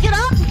 I didn't make it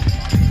up.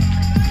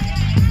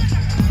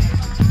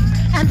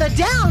 And the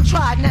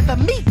downtrodden and the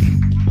meek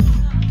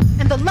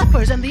and the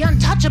lepers and the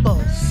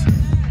untouchables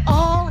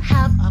all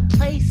have a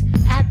place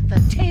at the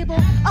table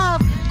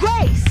of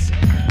grace.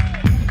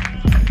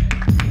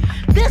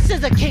 This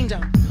is a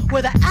kingdom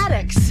where the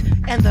addicts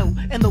and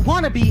the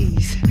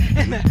wannabes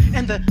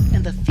and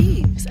the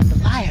thieves and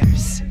the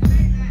liars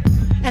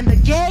and the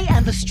gay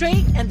and the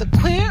straight and the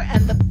queer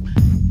and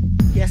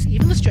the yes,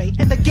 even the straight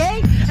and the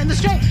gay and the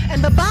straight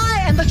and the bi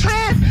and the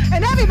trans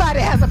and everybody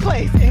has a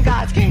place in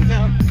God's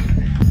kingdom.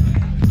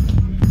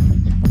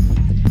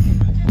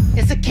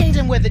 It's a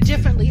kingdom where the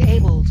differently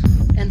abled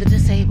and the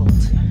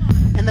disabled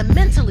and the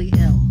mentally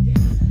ill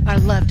are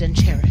loved and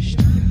cherished.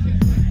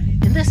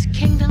 In this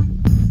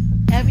kingdom,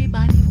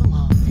 everybody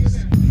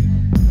belongs.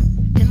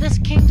 In this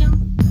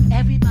kingdom,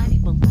 everybody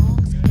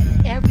belongs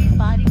and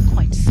everybody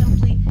quite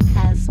simply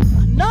has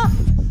enough.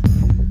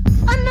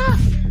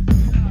 Enough!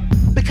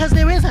 Because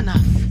there is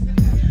enough.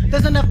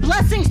 There's enough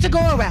blessings to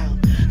go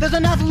around. There's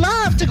enough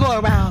love to go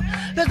around.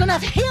 There's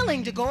enough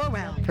healing to go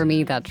around. For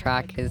me, that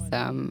track is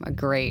a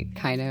great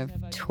kind of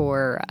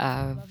tour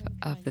of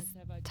this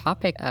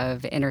topic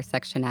of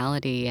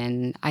intersectionality.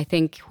 And I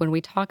think when we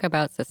talk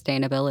about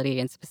sustainability,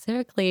 and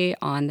specifically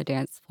on the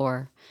dance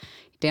floor,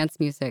 dance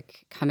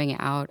music coming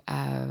out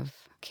of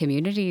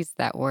communities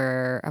that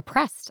were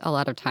oppressed a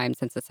lot of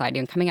times in society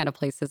and coming out of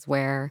places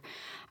where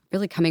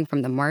really coming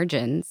from the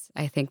margins,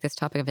 I think this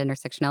topic of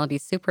intersectionality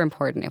is super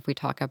important if we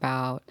talk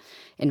about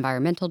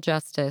environmental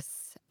justice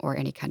or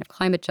any kind of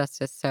climate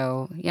justice.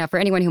 So yeah, for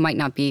anyone who might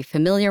not be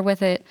familiar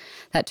with it,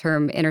 that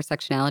term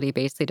intersectionality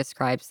basically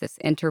describes this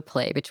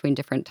interplay between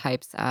different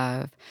types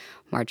of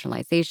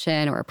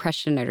marginalization or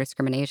oppression or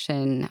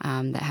discrimination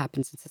that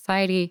happens in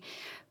society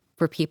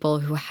for people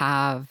who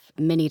have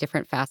many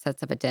different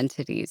facets of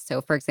identities.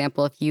 So for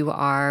example, if you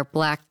are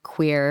Black,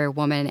 queer,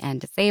 woman, and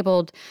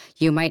disabled,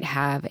 you might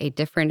have a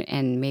different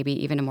and maybe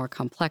even a more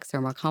complex or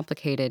more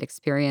complicated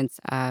experience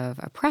of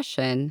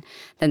oppression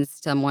than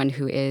someone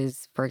who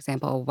is, for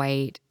example, a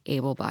white,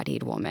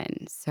 able-bodied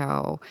woman.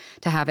 So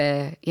to have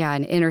an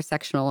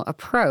intersectional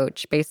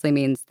approach basically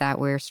means that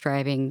we're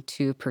striving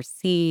to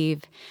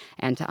perceive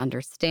and to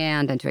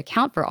understand and to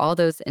account for all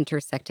those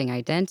intersecting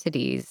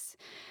identities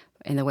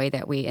in the way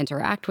that we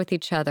interact with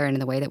each other and in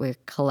the way that we're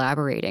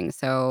collaborating.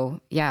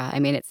 So yeah, I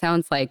mean, it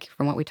sounds like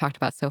from what we talked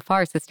about so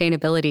far,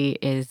 sustainability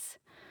is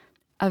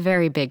a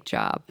very big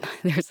job.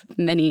 There's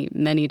many,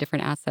 many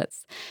different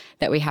assets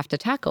that we have to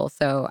tackle.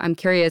 So I'm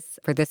curious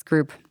for this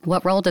group,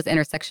 what role does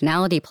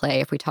intersectionality play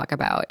if we talk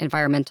about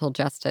environmental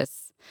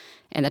justice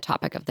and the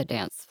topic of the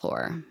dance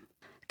floor?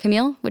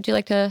 Camille, would you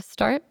like to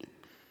start?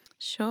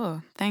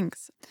 Sure,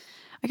 thanks.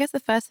 I guess the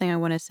first thing I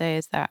want to say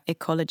is that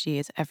ecology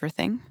is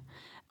everything.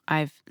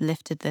 I've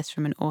lifted this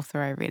from an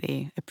author I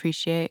really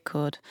appreciate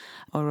called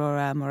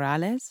Aurora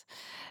Morales,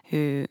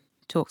 who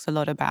talks a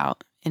lot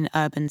about, in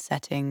urban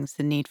settings,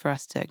 the need for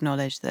us to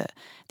acknowledge that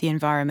the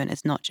environment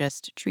is not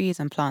just trees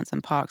and plants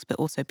and parks, but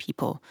also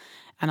people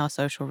and our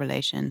social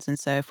relations. And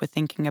so if we're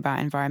thinking about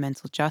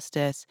environmental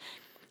justice,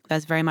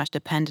 that's very much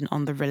dependent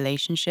on the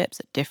relationships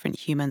that different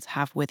humans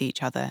have with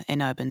each other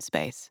in urban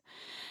space.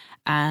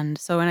 And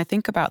so when I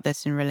think about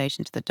this in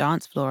relation to the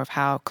dance floor, of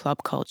how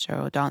club culture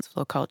or dance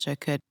floor culture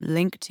could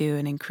link to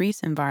and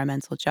increase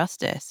environmental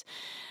justice,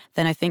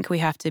 then I think we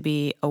have to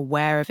be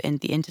aware of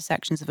the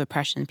intersections of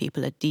oppression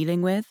people are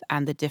dealing with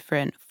and the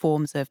different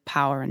forms of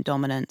power and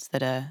dominance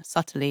that are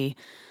subtly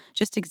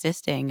just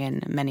existing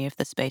in many of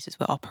the spaces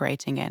we're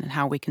operating in, and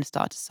how we can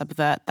start to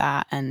subvert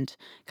that and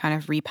kind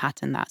of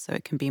repattern that so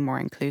it can be more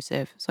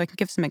inclusive. So I can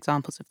give some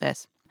examples of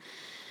this.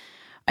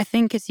 I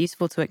think it's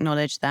useful to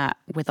acknowledge that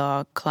with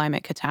our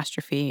climate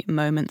catastrophe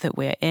moment that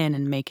we're in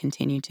and may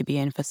continue to be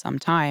in for some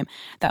time,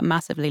 that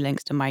massively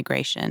links to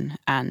migration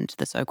and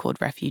the so-called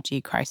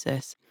refugee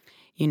crisis.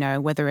 You know,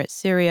 whether it's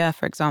Syria,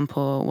 for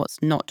example, what's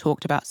not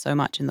talked about so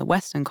much in the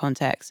Western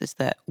context is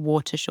that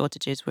water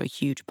shortages were a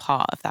huge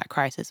part of that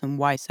crisis and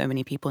why so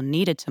many people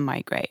needed to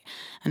migrate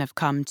and have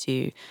come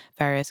to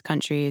various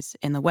countries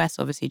in the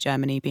West, obviously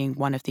Germany being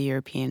one of the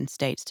European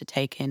states to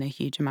take in a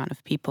huge amount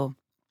of people.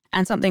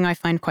 And something I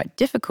find quite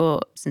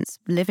difficult since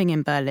living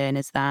in Berlin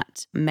is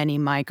that many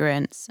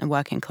migrants and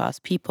working class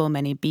people,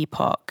 many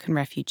BIPOC and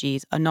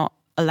refugees are not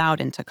allowed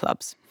into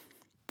clubs.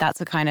 That's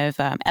a kind of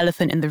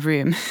elephant in the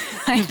room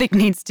I think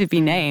needs to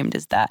be named,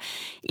 is that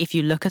if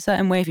you look a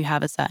certain way, if you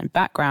have a certain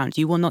background,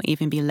 you will not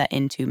even be let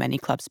into many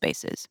club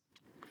spaces.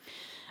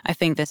 I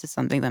think this is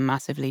something that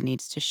massively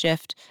needs to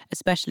shift,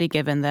 especially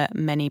given that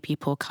many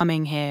people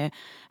coming here,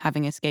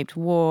 having escaped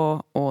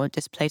war or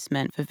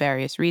displacement for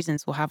various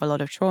reasons, will have a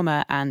lot of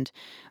trauma. And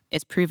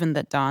it's proven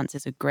that dance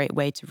is a great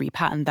way to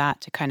repattern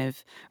that, to kind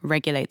of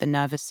regulate the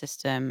nervous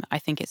system. I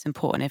think it's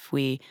important, if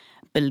we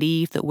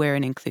believe that we're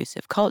an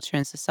inclusive culture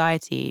and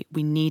society,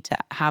 we need to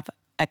have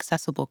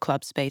accessible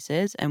club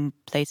spaces and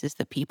places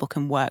that people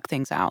can work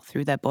things out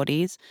through their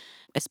bodies,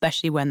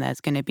 especially when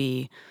there's going to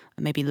be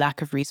maybe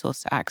lack of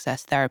resource to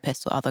access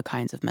therapists or other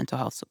kinds of mental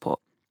health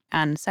support.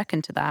 And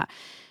second to that,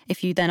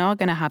 if you then are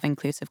going to have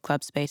inclusive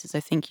club spaces,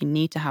 I think you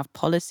need to have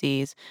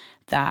policies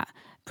that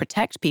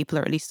protect people,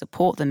 or at least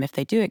support them if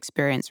they do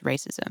experience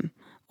racism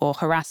or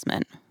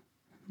harassment,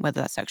 whether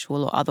that's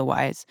sexual or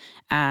otherwise.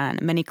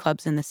 And many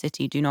clubs in the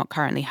city do not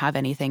currently have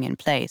anything in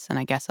place, and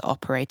I guess are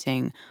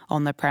operating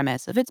on the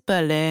premise of it's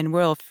Berlin,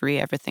 we're all free,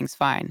 everything's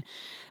fine.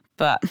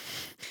 But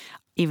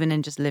even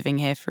in just living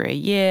here for a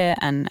year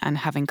and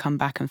having come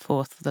back and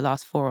forth for the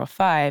last 4 or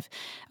 5,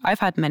 I've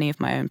had many of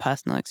my own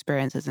personal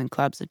experiences in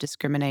clubs of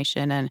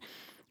discrimination, and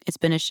it's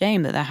been a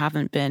shame that there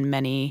haven't been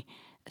many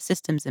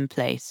systems in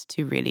place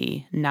to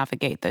really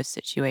navigate those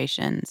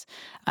situations.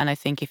 And I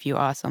think if you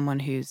are someone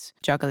who's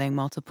juggling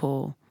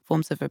multiple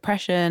forms of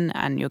oppression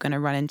and you're going to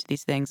run into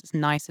these things, it's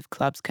nice if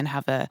clubs can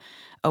have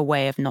a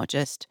way of not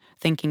just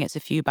thinking it's a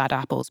few bad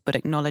apples, but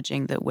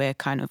acknowledging that we're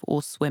kind of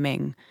all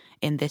swimming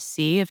in this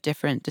sea of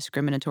different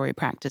discriminatory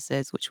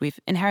practices, which we've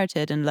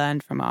inherited and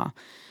learned from our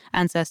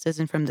ancestors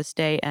and from the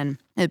state. And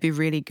it'd be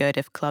really good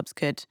if clubs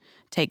could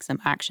take some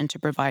action to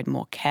provide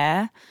more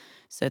care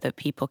so that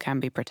people can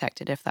be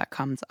protected if that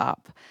comes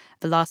up.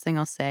 The last thing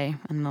I'll say,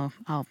 and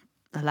I'll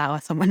allow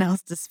someone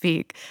else to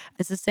speak,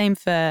 it's the same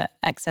for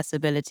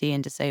accessibility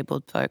and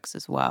disabled folks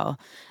as well.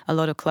 A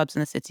lot of clubs in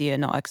the city are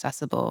not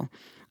accessible.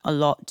 A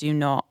lot do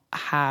not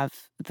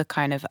have the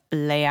kind of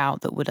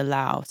layout that would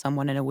allow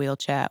someone in a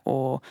wheelchair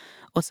or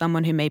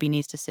someone who maybe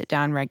needs to sit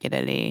down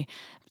regularly.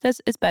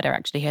 It's better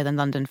actually here than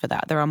London for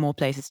that. There are more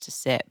places to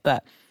sit,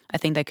 but I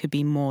think there could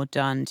be more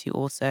done to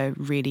also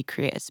really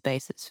create a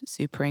space that's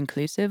super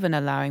inclusive and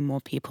allowing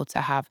more people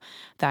to have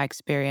that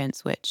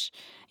experience, which,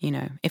 you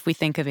know, if we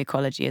think of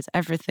ecology as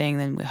everything,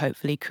 then we're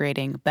hopefully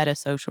creating better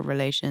social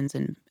relations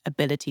and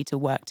ability to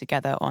work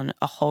together on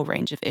a whole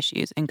range of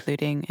issues,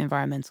 including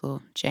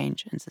environmental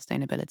change and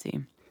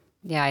sustainability.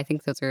 Yeah, I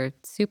think those are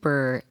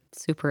super,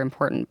 super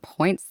important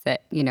points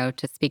that, you know,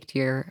 to speak to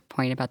your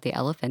point about the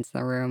elephants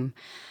in the room.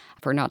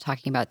 If we're not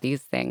talking about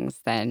these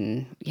things,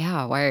 then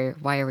yeah,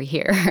 why are we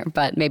here?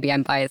 But maybe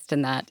I'm biased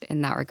in that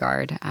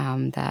regard.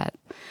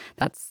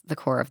 That's the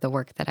core of the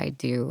work that I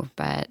do.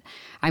 But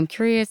I'm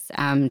curious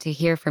to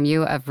hear from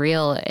you,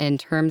 Avril, in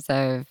terms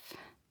of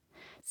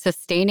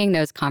sustaining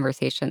those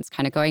conversations,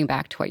 kind of going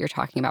back to what you're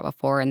talking about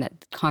before, and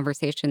that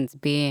conversations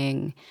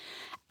being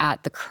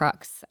at the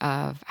crux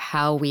of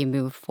how we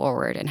move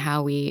forward and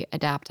how we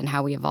adapt and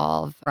how we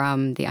evolve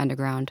from the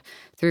underground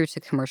through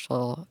to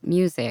commercial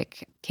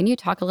music. Can you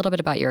talk a little bit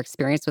about your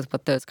experience with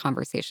what those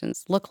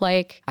conversations look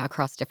like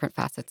across different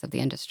facets of the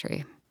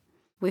industry?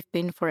 We've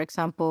been, for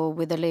example,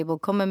 with the label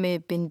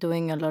Comeme, been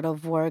doing a lot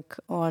of work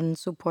on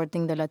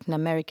supporting the Latin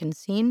American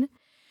scene.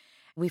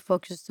 We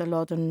focused a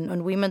lot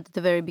on women at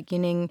the very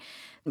beginning.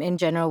 In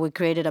general, we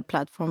created a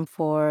platform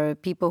for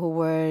people who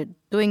were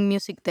doing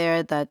music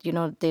there that, you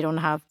know, they don't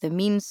have the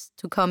means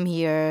to come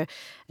here.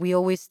 We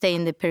always stay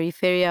in the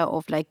peripheria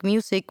of like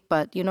music,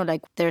 but, you know,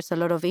 like there's a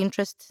lot of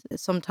interest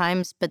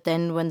sometimes. But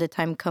then when the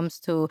time comes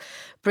to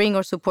bring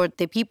or support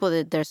the people,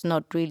 that there's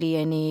not really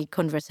any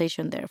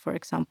conversation there. For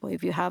example,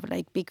 if you have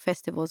like big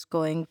festivals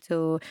going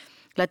to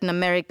Latin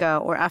America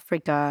or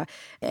Africa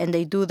and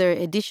they do their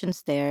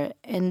editions there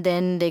and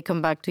then they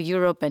come back to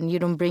Europe and you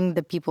don't bring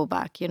the people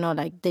back, you know,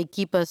 like they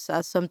keep us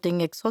as something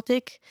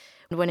exotic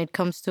when it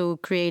comes to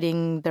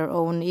creating their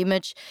own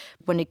image.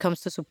 When it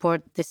comes to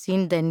support the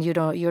scene, then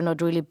you're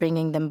not really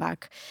bringing them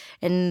back.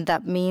 And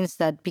that means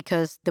that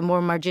because the more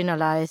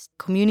marginalized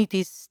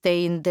communities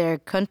stay in their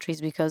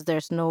countries because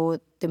there's no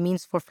the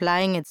means for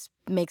flying, it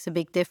makes a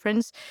big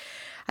difference.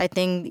 I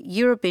think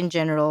Europe in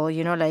general,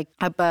 you know, like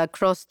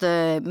across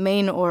the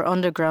main or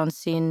underground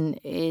scene,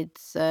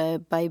 it's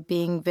by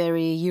being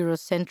very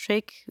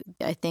Eurocentric.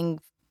 I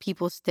think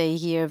people stay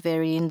here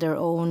very in their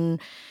own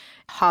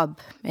hub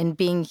and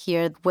being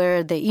here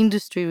where the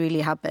industry really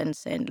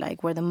happens and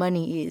like where the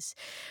money is.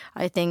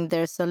 I think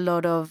there's a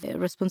lot of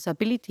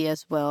responsibility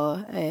as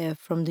well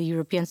from the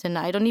Europeans, and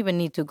I don't even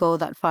need to go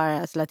that far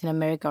as Latin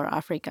America or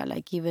Africa.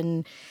 Like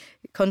even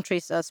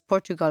countries as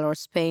Portugal or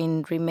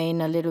Spain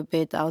remain a little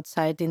bit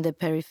outside in the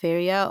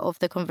peripheria of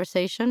the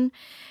conversation.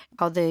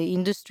 How the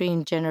industry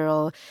in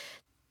general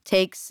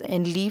takes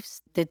and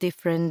leaves the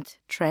different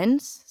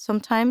trends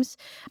sometimes.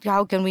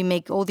 How can we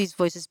make all these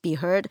voices be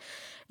heard?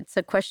 It's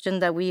a question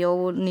that we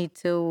all need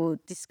to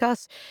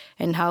discuss.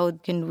 And how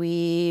can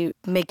we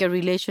make a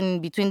relation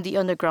between the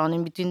underground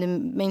and between the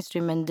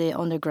mainstream and the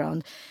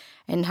underground?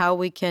 And how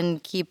we can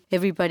keep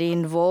everybody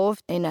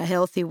involved in a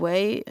healthy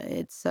way.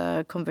 It's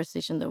a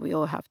conversation that we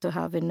all have to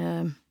have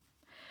in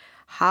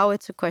how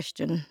it's a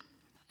question.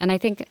 And I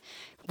think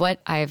What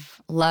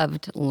I've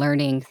loved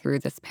learning through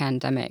this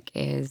pandemic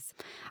is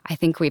I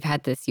think we've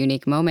had this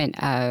unique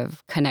moment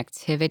of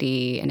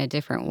connectivity in a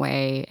different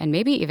way, and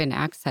maybe even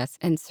access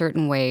in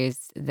certain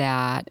ways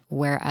that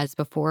whereas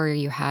before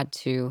you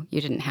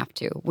didn't have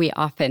to. We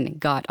often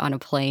got on a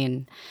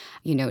plane,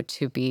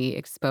 to be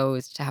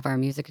exposed, to have our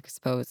music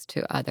exposed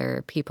to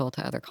other people,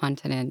 to other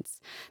continents.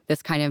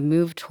 This kind of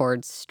move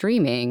towards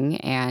streaming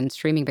and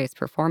streaming-based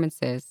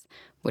performances,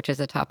 which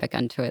is a topic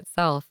unto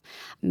itself,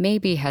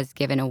 maybe has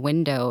given a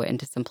window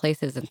into some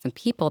places and some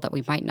people that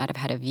we might not have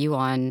had a view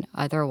on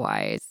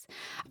otherwise.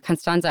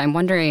 Constanze, I'm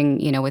wondering,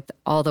 with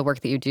all the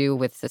work that you do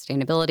with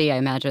sustainability, I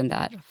imagine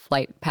that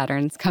flight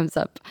patterns comes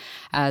up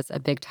as a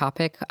big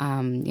topic,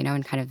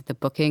 and kind of the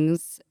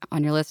bookings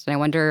on your list. And I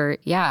wonder,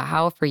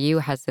 how for you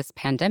has this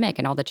pandemic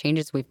and all the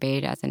changes we've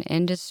made as an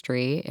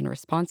industry in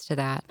response to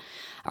that,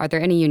 are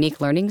there any unique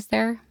learnings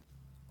there?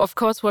 Of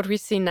course, what we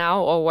see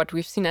now, or what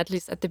we've seen at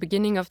least at the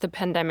beginning of the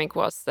pandemic,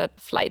 was that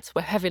flights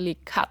were heavily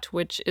cut,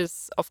 which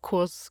is, of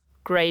course,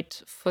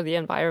 great for the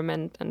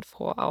environment and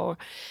for our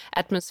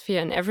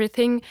atmosphere and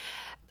everything.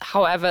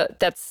 However,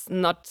 that's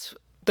not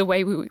the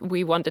way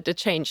we wanted the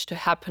change to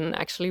happen.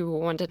 Actually, we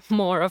wanted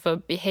more of a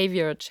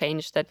behavior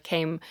change that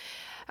came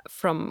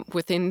from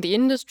within the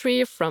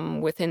industry,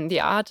 from within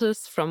the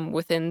artists, from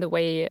within the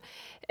way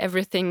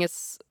everything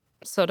is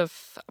sort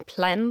of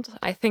planned.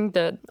 I think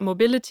the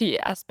mobility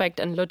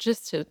aspect and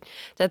logistics,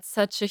 that's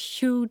such a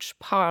huge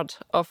part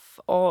of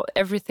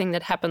everything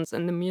that happens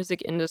in the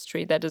music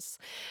industry. That is,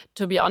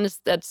 to be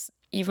honest, that's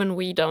even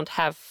we don't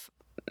have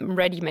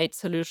ready-made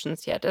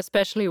solutions yet,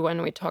 especially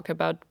when we talk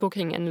about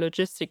booking and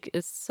logistics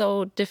is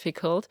so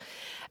difficult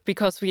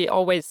because we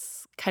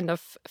always kind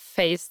of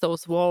face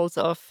those walls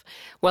of,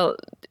 well,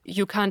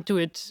 you can't do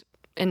it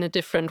in a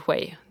different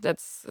way.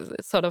 That's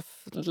sort of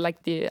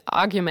like the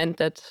argument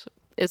that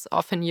is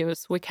often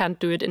used. We can't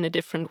do it in a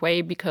different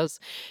way because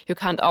you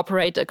can't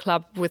operate a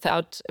club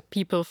without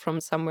people from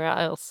somewhere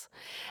else.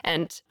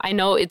 And I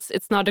know it's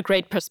not a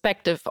great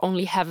perspective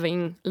only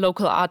having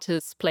local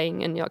artists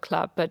playing in your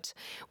club, but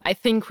I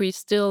think we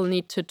still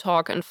need to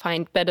talk and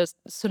find better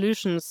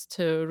solutions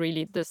to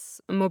really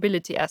this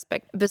mobility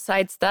aspect.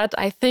 Besides that,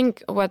 I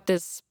think what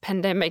this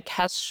pandemic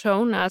has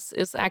shown us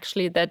is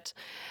actually that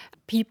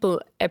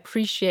people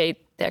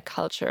appreciate their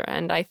culture.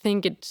 And I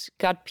think it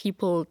got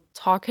people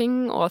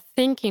talking or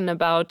thinking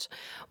about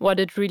what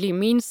it really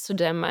means to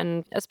them.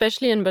 And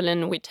especially in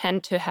Berlin, we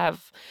tend to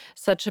have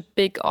such a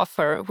big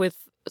offer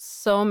with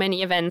so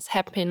many events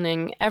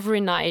happening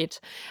every night.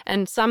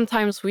 And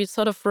sometimes we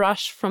sort of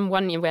rush from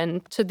one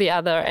event to the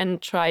other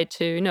and try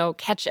to,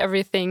 catch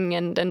everything.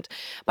 And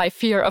by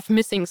fear of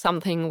missing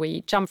something,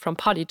 we jump from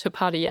party to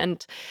party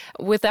and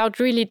without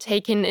really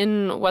taking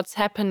in what's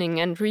happening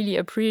and really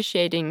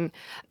appreciating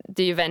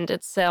the event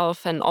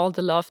itself and all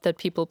the love that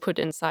people put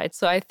inside.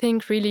 So I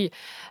think really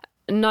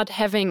not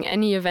having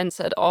any events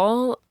at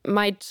all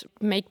might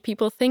make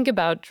people think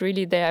about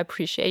really their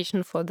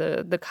appreciation for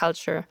the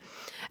culture.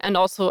 And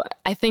also,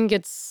 I think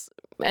it's,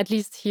 at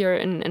least here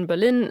in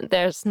Berlin,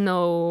 there's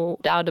no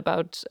doubt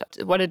about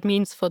what it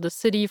means for the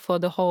city, for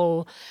the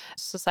whole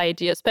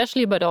society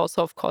especially, but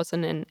also, of course,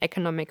 in an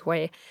economic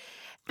way.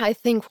 I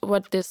think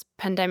what this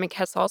pandemic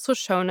has also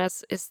shown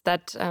us is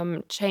that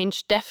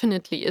change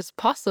definitely is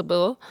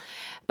possible,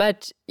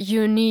 but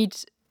you need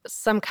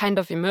some kind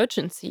of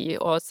emergency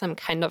or some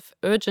kind of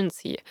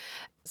urgency.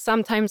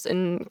 Sometimes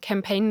in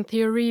campaign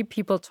theory,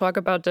 people talk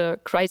about the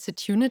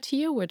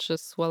crisitunity, which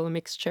is, a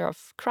mixture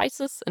of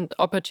crisis and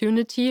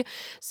opportunity.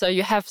 So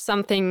you have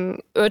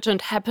something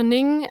urgent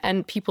happening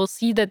and people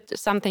see that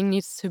something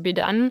needs to be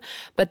done,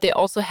 but they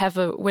also have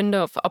a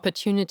window of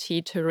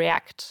opportunity to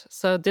react.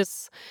 So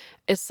this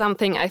is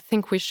something I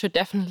think we should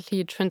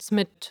definitely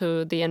transmit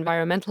to the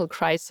environmental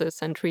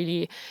crisis and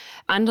really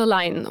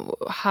underline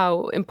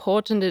how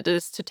important it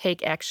is to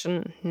take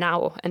action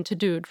now and to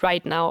do it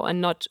right now and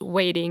not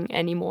waiting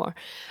anymore.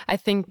 I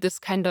think this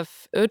kind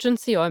of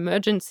urgency or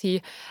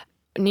emergency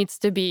needs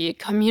to be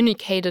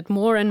communicated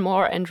more and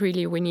more, and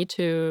really we need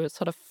to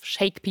sort of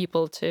shake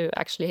people to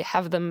actually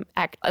have them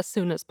act as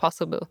soon as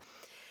possible.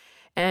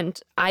 And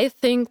I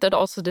think that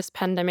also this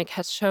pandemic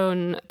has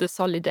shown the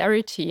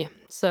solidarity.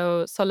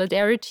 So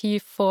solidarity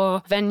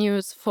for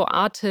venues, for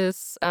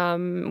artists.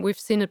 We've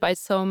seen it by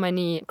so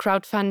many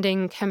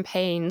crowdfunding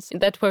campaigns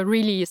that were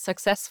really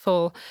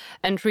successful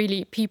and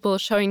really people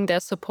showing their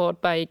support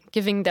by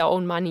giving their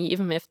own money,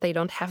 even if they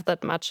don't have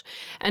that much.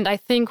 And I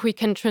think we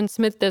can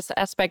transmit this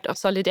aspect of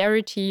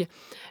solidarity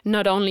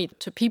not only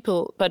to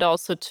people, but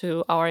also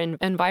to our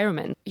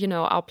environment.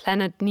 Our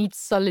planet needs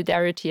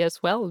solidarity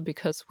as well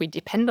because we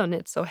depend on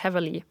it so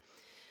heavily.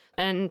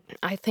 And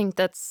I think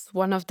that's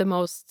one of the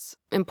most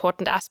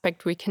important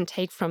aspects we can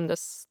take from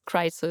this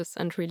crisis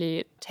and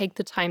really take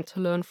the time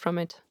to learn from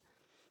it.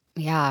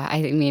 Yeah,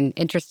 I mean,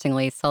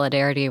 interestingly,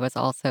 solidarity was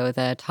also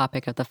the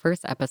topic of the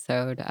first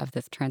episode of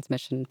this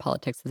Transmission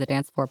Politics of the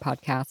Dance Floor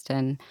podcast.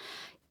 And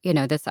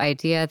this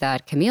idea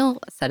that Camille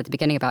said at the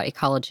beginning about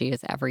ecology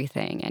is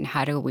everything, and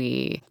how do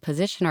we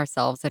position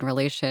ourselves in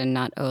relation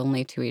not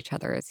only to each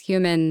other as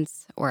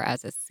humans or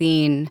as a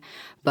scene,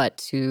 but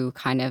to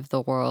kind of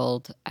the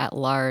world at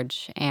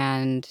large.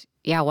 And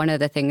yeah, one of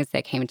the things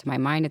that came to my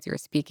mind as you were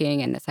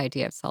speaking, and this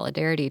idea of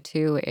solidarity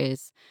too,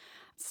 is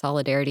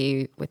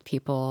solidarity with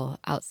people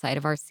outside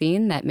of our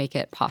scene that make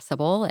it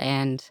possible.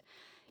 And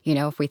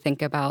if we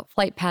think about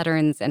flight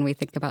patterns and we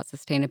think about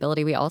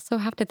sustainability, we also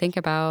have to think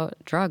about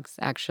drugs,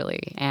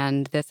 actually,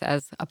 and this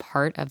as a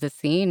part of the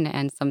scene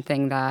and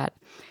something that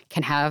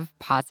can have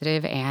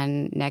positive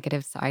and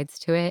negative sides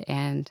to it.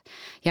 And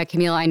yeah,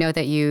 Camille, I know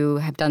that you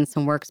have done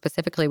some work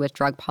specifically with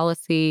drug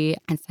policy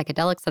and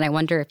psychedelics, and I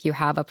wonder if you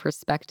have a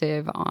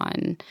perspective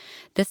on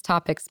this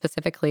topic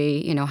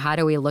specifically. How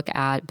do we look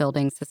at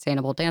building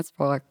sustainable dance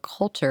floor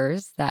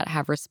cultures that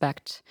have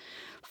respect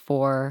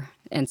for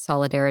and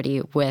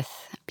solidarity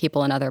with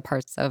people in other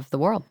parts of the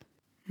world?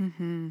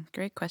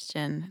 Great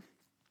question.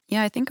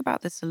 Yeah, I think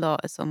about this a lot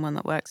as someone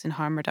that works in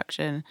harm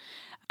reduction.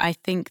 I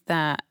think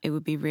that it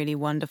would be really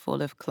wonderful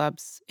if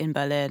clubs in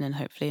Berlin and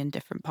hopefully in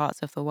different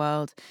parts of the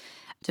world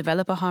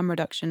develop a harm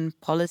reduction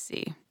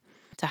policy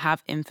to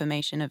have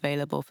information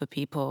available for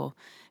people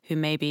who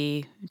may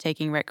be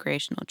taking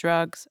recreational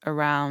drugs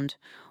around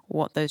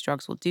what those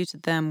drugs will do to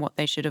them, what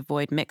they should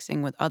avoid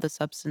mixing with other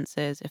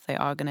substances if they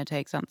are going to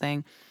take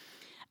something.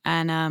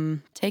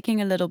 And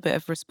taking a little bit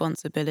of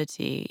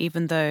responsibility,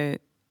 even though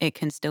it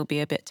can still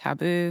be a bit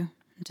taboo,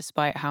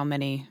 despite how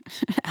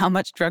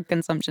much drug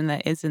consumption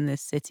there is in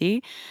this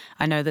city.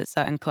 I know that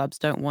certain clubs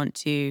don't want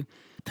to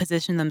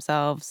position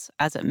themselves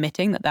as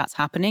admitting that that's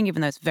happening,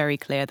 even though it's very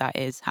clear that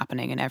is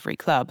happening in every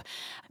club.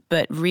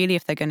 But really,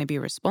 if they're going to be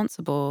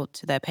responsible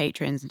to their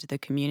patrons and to the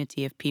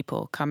community of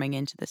people coming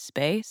into the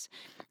space,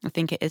 I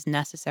think it is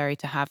necessary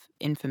to have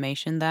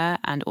information there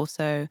and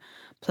also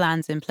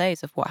plans in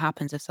place of what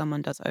happens if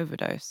someone does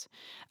overdose.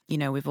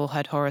 We've all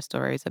heard horror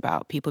stories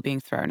about people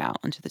being thrown out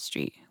onto the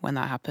street when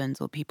that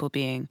happens, or people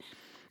being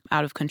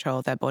out of control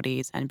of their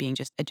bodies and being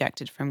just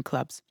ejected from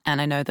clubs.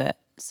 And I know that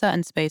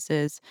certain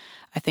spaces,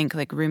 I think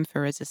like Room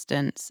for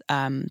Resistance,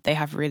 they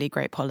have really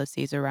great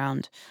policies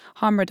around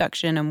harm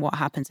reduction and what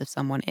happens if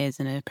someone is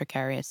in a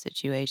precarious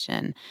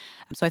situation.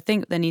 So I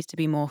think there needs to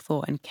be more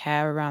thought and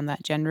care around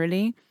that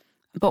generally,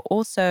 but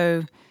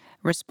also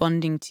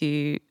responding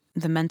to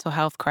the mental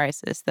health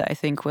crisis that I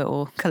think we're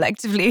all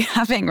collectively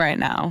having right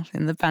now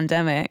in the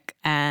pandemic.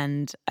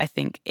 And I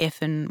think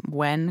if and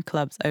when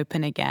clubs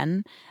open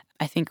again,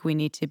 I think we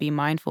need to be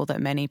mindful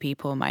that many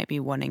people might be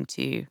wanting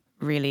to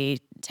really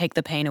take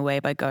the pain away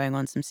by going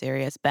on some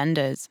serious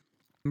benders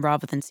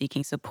rather than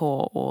seeking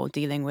support or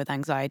dealing with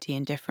anxiety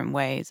in different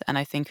ways. And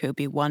I think it would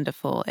be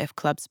wonderful if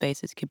club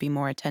spaces could be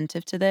more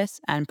attentive to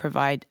this and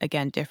provide,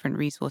 again, different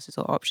resources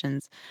or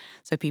options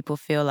so people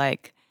feel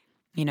like,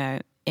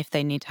 if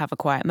they need to have a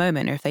quiet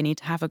moment or if they need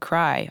to have a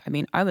cry. I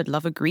mean, I would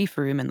love a grief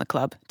room in the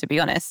club, to be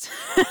honest.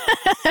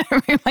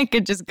 A room I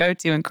could just go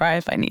to and cry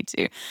if I need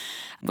to,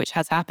 which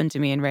has happened to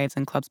me in raves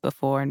and clubs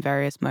before in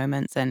various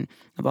moments. And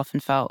I've often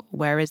felt,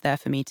 where is there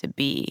for me to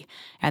be?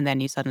 And then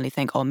you suddenly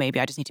think, oh,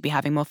 maybe I just need to be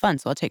having more fun,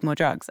 so I'll take more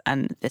drugs.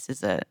 And this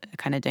is a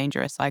kind of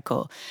dangerous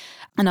cycle.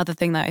 Another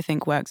thing that I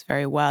think works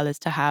very well is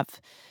to have,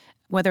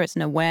 whether it's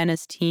an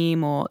awareness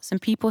team or some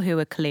people who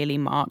are clearly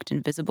marked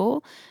and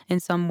visible in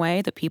some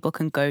way that people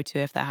can go to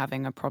if they're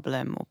having a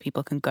problem, or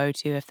people can go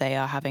to if they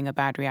are having a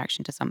bad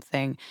reaction to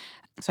something.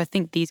 So I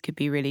think these could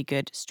be really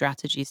good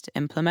strategies to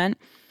implement.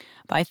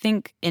 But I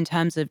think in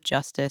terms of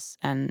justice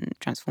and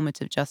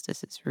transformative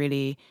justice, it's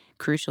really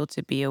crucial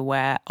to be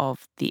aware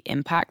of the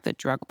impact that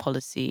drug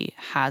policy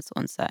has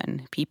on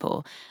certain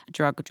people.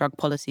 Drug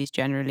policies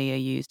generally are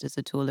used as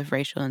a tool of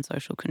racial and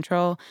social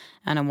control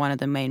and are one of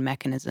the main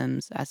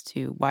mechanisms as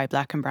to why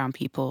Black and brown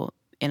people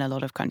in a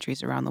lot of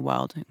countries around the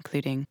world,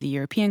 including the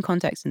European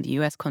context and the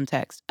US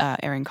context,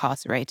 are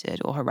incarcerated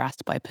or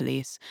harassed by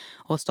police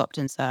or stopped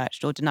and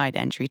searched or denied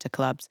entry to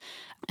clubs.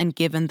 And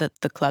given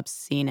that the club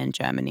scene in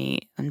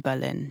Germany and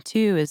Berlin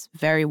too is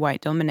very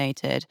white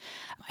dominated,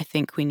 I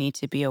think we need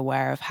to be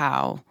aware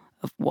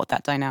of what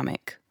that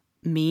dynamic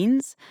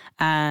means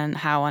and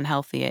how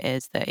unhealthy it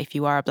is that if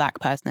you are a Black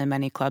person in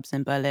many clubs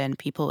in Berlin,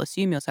 people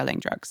assume you're selling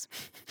drugs.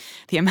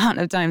 The amount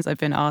of times I've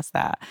been asked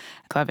that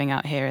clubbing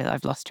out here,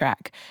 I've lost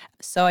track.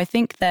 So I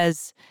think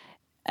there's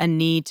a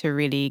need to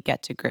really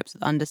get to grips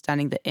with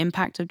understanding the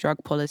impact of drug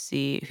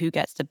policy, who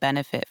gets to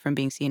benefit from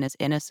being seen as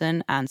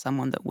innocent and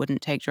someone that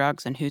wouldn't take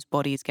drugs, and whose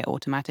bodies get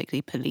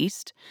automatically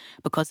policed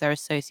because they're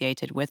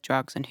associated with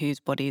drugs, and whose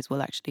bodies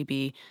will actually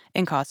be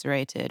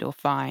incarcerated or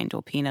fined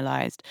or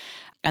penalized.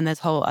 And there's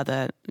a whole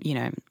other,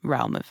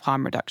 realm of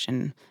harm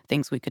reduction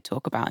things we could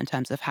talk about in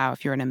terms of how,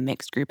 if you're in a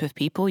mixed group of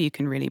people, you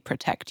can really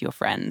protect your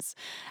friends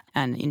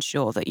and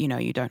ensure that,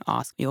 you don't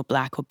ask your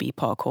Black or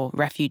BIPOC or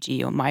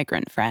refugee or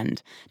migrant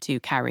friend to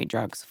carry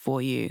drugs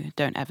for you.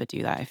 Don't ever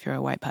do that if you're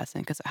a white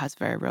person, because it has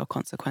very real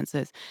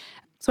consequences.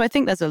 So I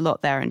think there's a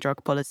lot there in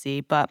drug policy,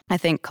 but I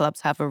think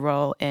clubs have a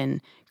role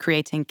in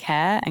creating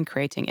care and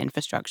creating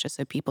infrastructure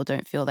so people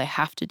don't feel they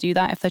have to do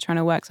that if they're trying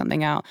to work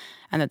something out,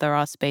 and that there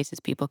are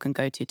spaces people can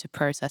go to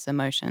process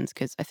emotions,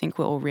 because I think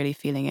we're all really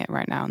feeling it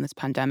right now in this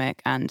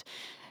pandemic, and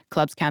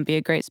clubs can be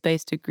a great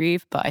space to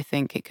grieve, but I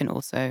think it can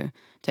also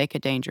take a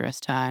dangerous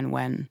turn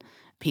when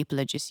people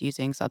are just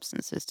using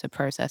substances to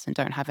process and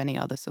don't have any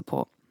other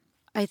support.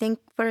 I think,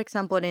 for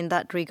example, in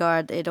that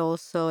regard,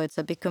 it's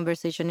a big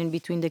conversation in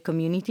between the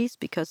communities,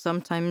 because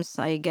sometimes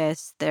I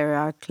guess there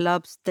are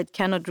clubs that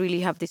cannot really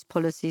have these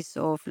policies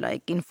of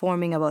like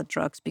informing about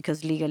drugs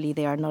because legally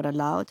they are not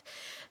allowed.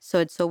 So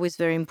it's always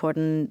very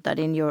important that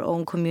in your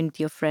own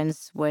community of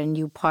friends, when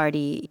you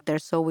party,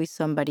 there's always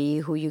somebody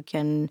who you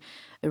can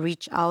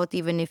reach out,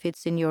 even if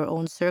it's in your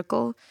own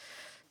circle.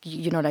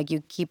 Like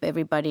you keep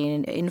everybody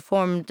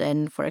informed.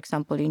 And for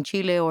example, in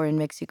Chile or in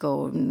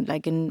Mexico,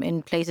 like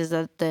in places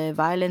that the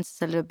violence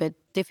is a little bit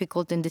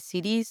difficult in the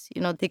cities,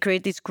 they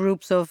create these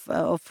groups of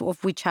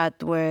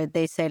WeChat where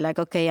they say like,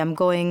 okay, I'm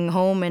going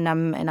home and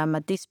I'm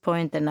at this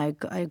point and I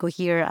go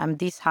here, I'm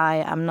this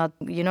high, I'm not,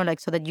 like,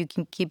 so that you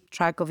can keep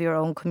track of your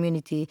own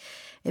community.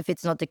 If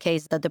it's not the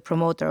case that the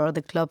promoter or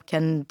the club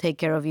can take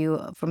care of you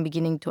from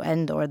beginning to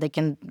end, or they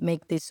can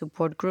make these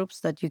support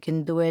groups that you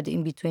can do it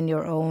in between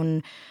your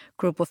own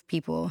group of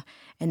people.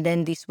 And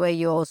then this way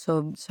you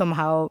also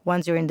somehow,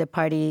 once you're in the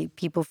party,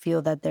 people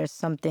feel that there's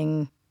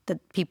something that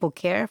people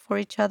care for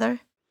each other.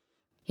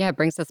 Yeah, it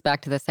brings us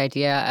back to this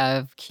idea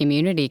of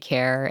community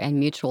care and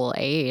mutual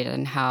aid,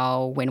 and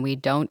how when we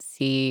don't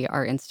see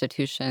our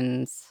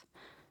institutions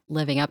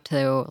living up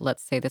to,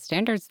 let's say, the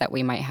standards that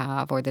we might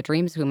have or the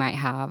dreams we might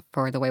have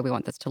for the way we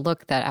want this to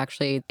look, that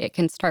actually it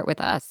can start with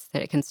us,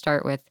 that it can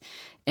start with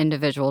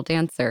individual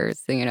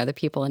dancers, the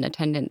people in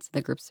attendance,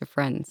 the groups of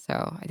friends.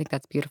 So I think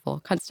that's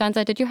beautiful.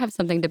 Constanza, did you have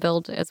something to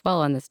build as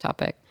well on this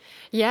topic?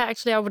 Yeah,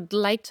 actually, I would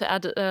like to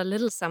add a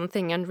little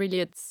something, and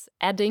really it's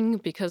adding,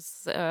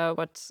 because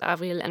what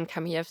Avril and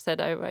Camille have said,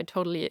 I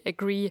totally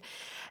agree,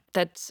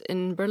 that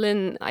in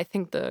Berlin, I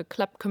think the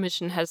Club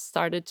Commission has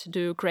started to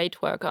do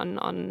great work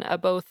on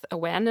both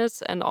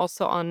awareness and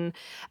also on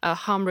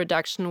harm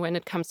reduction when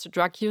it comes to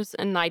drug use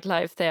and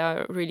nightlife. They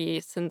are really,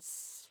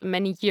 since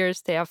many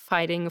years, they are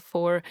fighting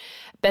for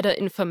better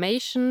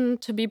information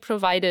to be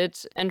provided,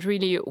 and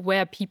really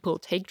where people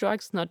take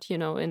drugs, not,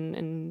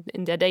 in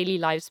their daily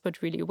lives,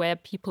 but really where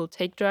people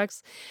take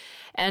drugs.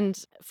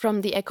 And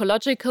from the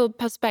ecological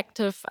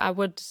perspective, I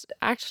would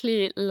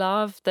actually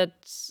love that,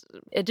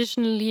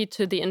 additionally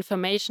to the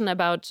information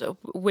about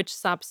which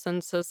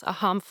substances are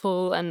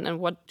harmful and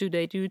what do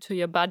they do to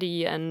your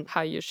body and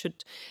how you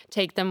should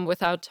take them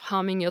without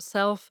harming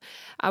yourself,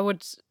 I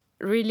would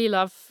really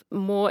love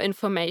more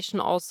information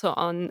also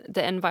on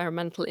the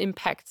environmental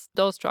impacts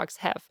those drugs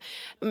have.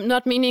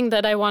 Not meaning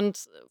that I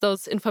want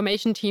those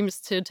information teams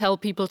to tell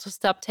people to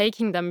stop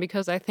taking them,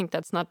 because I think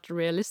that's not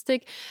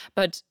realistic,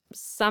 but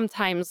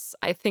sometimes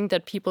I think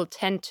that people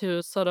tend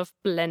to sort of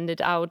blend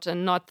it out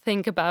and not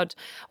think about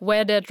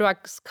where their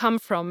drugs come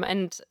from.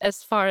 And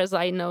as far as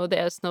I know,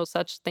 there's no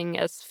such thing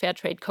as fair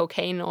trade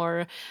cocaine,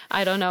 or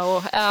I don't know,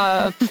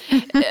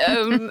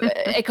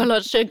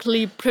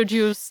 ecologically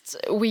produced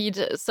weed.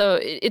 So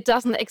it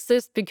doesn't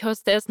exist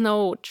because there's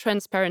no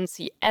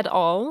transparency at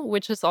all,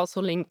 which is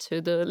also linked to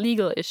the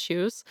legal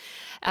issues.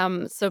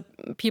 So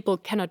people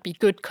cannot be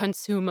good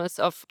consumers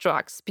of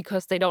drugs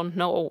because they don't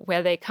know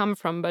where they come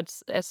from.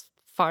 But as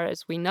far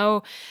as we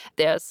know,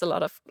 there's a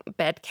lot of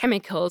bad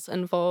chemicals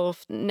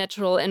involved.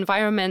 Natural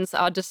environments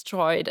are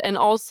destroyed. And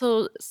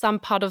also some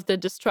part of the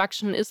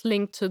destruction is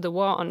linked to the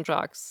war on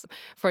drugs.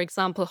 For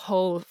example,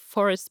 whole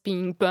forests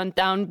being burned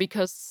down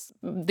because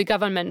the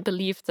government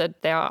believes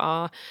that there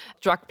are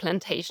drug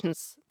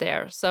plantations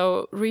there.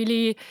 So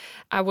really,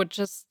 I would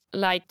just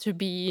like to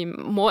be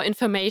more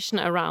information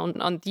around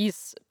on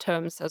these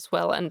terms as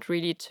well, and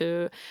really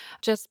to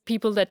just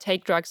people that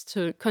take drugs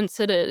to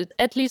consider it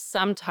at least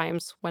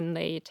sometimes when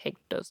they take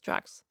those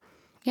drugs.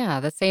 Yeah,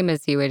 the same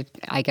as you would,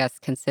 I guess,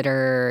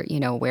 consider,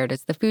 where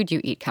does the food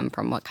you eat come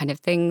from? What kind of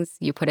things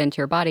you put into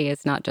your body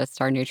is not just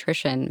our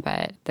nutrition,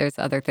 but there's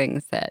other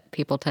things that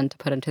people tend to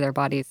put into their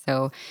bodies.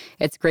 So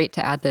it's great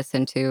to add this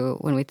into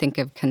when we think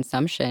of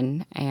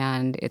consumption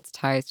and its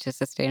ties to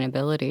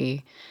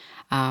sustainability.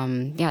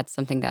 It's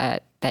something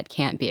that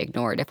can't be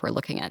ignored if we're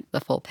looking at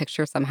the full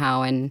picture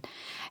somehow. And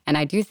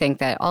I do think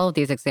that all of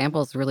these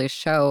examples really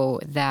show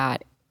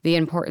that the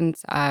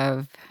importance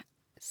of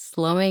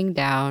slowing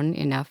down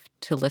enough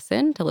to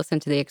listen to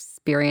the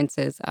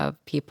experiences of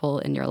people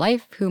in your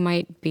life who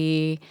might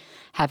be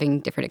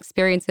having different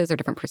experiences or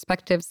different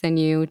perspectives than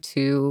you,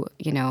 to,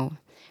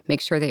 make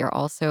sure that you're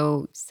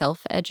also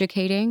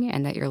self-educating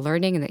and that you're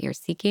learning and that you're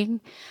seeking.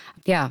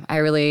 Yeah, I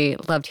really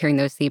loved hearing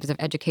those themes of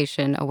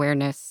education,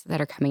 awareness that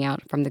are coming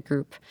out from the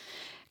group,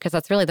 because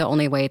that's really the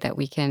only way that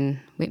we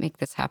make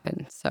this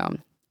happen. So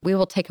we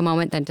will take a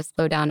moment then to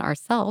slow down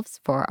ourselves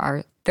for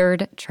our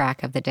third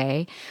track of the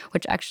day,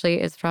 which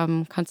actually is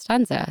from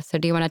Constanza. So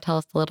do you want to tell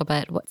us a little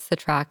bit, what's the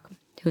track,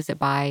 who's it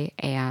by,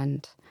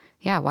 and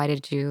why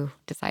did you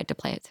decide to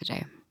play it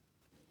today?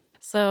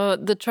 So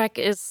the track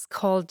is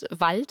called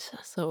Wald,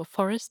 so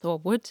forest or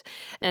wood,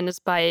 and it's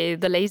by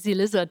the Lazy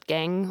Lizard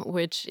Gang,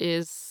 which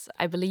is,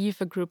 I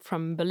believe, a group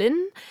from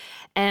Berlin.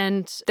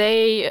 And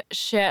they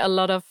share a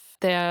lot of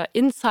their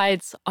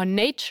insights on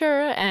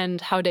nature and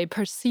how they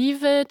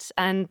perceive it.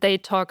 And they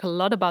talk a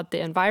lot about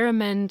the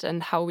environment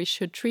and how we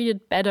should treat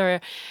it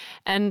better.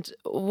 And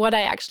what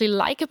I actually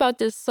like about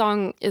this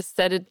song is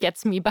that it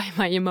gets me by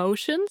my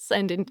emotions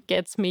and it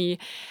gets me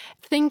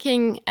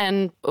thinking.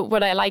 And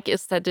what I like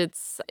is that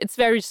it's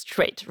very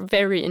straight,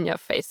 very in your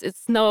face.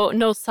 It's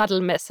no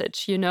subtle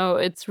message, you know.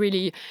 It's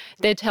really,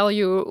 they tell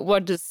you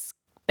what is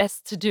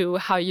best to do,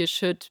 how you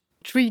should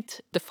treat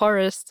the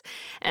forest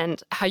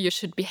and how you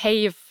should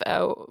behave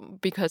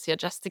because you're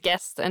just a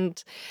guest.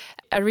 And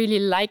I really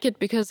like it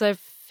because I've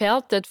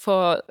felt that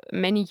for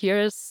many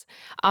years,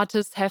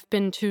 artists have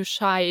been too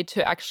shy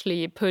to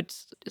actually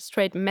put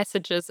straight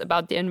messages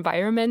about the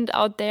environment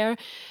out there,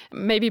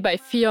 maybe by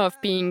fear of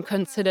being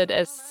considered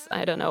as,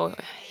 I don't know,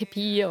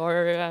 hippie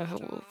or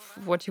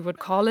what you would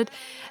call it.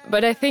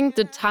 But I think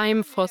the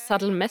time for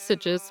subtle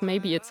messages,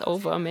 maybe it's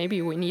over.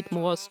 Maybe we need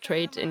more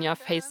straight in your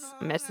face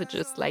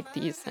messages like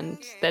these, and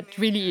that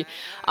really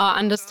are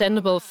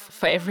understandable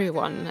for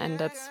everyone. And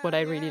that's what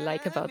I really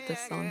like about this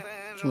song.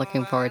 I'm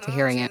looking forward to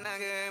hearing it.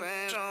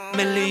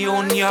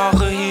 Millionen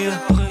Jahre hier,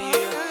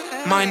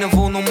 meine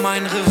Wohnung,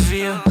 mein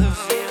Revier,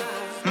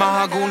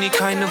 Mahagoni,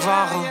 keine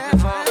Ware.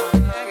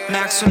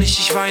 Merkst du nicht,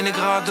 ich weine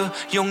gerade,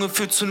 Junge,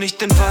 fühlst du nicht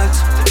den Wald?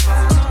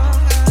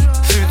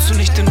 Fühlst du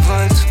nicht den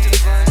Wald?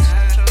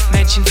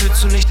 Mädchen,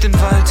 fühlst du nicht den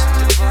Wald?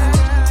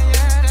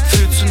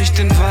 Fühlst du nicht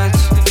den Wald?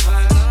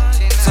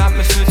 Sag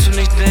mir, fühlst du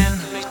nicht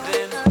den?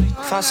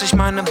 Fass ich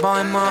meine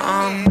Bäume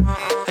an,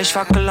 ich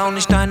wackel auch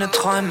nicht deine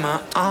Träume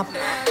ab.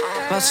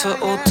 Was für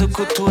Haute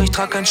Couture, ich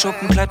trag ein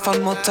Schuppenkleid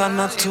von Mutter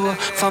Natur,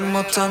 von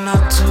Mutter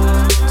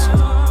Natur.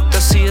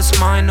 Das hier ist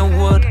meine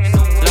Wood,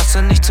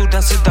 lasse nicht zu,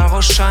 dass sie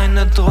daraus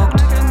Scheine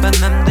druckt.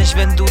 Benimm dich,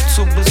 wenn du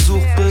zu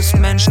Besuch bist,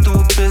 Mensch,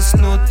 du bist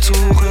nur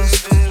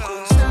Tourist.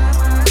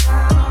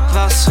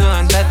 Was für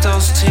ein Bett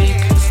aus Teak,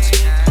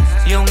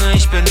 Junge,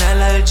 ich bin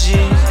LLG.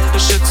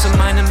 Beschütze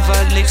meinen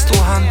Wald, legst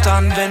du Hand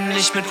an, wenn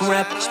nicht mit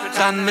Rap,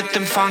 dann mit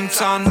dem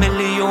Fangzahn.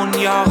 Millionen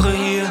Jahre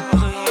hier,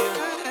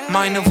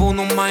 meine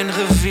Wohnung, mein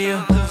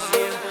Revier,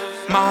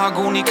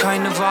 Mahagoni,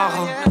 keine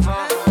Ware.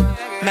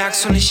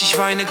 Merkst du nicht, ich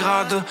weine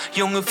gerade,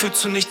 Junge,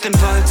 fühlst du nicht den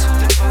Wald?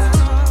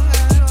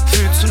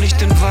 Fühlst du nicht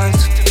den Wald?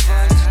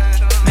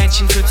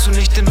 Mädchen, fühlst du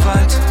nicht den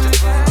Wald?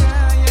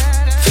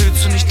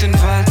 Fühlst du nicht den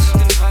Wald?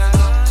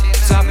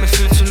 Sag mir,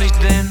 fühlst du nicht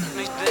den?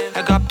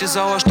 Er gab dir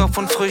Sauerstoff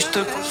und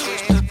Frühstück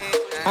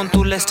und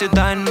du lässt dir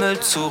deinen Müll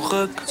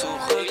zurück.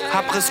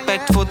 Hab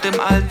Respekt vor dem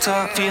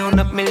Alter,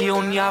 400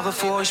 Millionen Jahre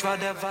vor euch war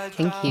der Wald.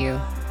 Thank you.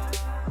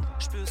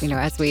 You know,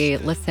 as we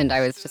listened,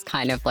 I was just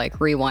kind of like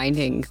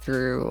rewinding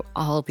through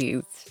all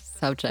these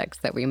subjects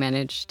that we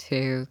managed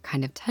to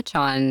kind of touch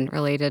on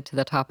related to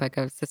the topic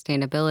of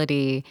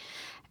sustainability,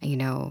 you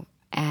know,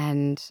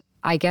 and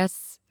I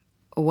guess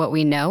what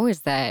we know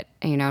is that,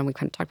 you know, and we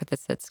kind of talked about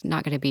this, it's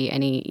not going to be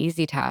any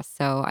easy task.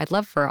 So I'd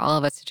love for all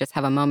of us to just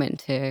have a moment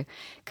to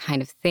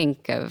kind of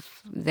think of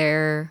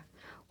there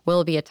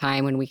will be a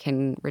time when we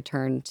can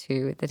return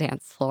to the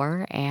dance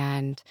floor,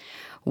 and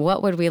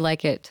what would we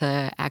like it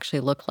to actually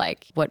look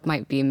like? What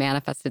might be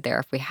manifested there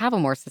if we have a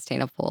more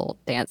sustainable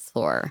dance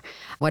floor?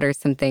 What are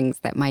some things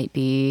that might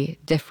be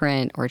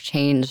different or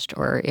changed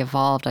or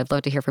evolved? I'd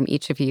love to hear from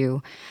each of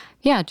you.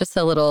 Yeah, just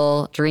a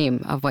little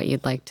dream of what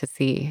you'd like to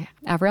see.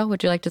 Avril,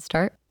 would you like to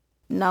start?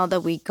 Now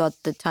that we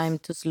got the time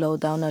to slow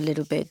down a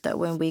little bit, that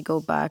when we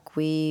go back,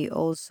 we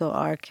also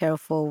are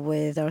careful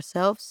with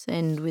ourselves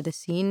and with the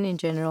scene in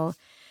general,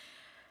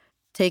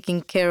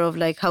 taking care of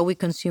like how we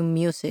consume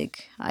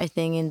music. I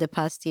think in the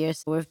past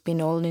years, we've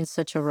been all in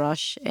such a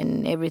rush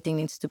and everything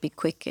needs to be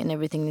quick and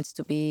everything needs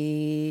to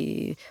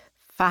be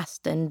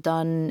fast and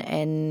done.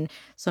 And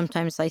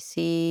sometimes I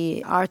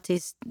see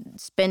artists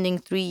spending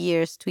 3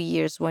 years, 2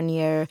 years, 1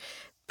 year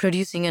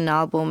producing an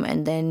album,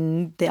 and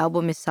then the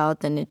album is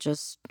out and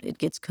it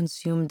gets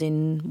consumed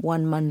in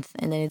 1 month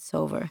and then it's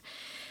over.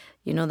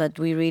 You know, that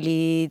we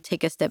really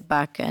take a step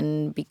back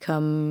and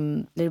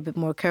become a little bit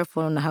more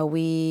careful on how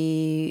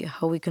we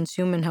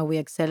consume and how we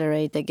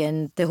accelerate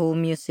again the whole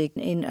music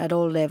at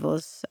all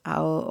levels.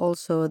 How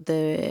also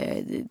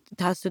it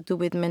has to do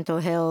with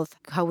mental health,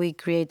 how we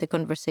create the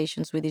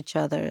conversations with each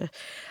other,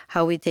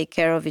 how we take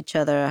care of each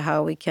other,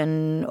 how we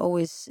can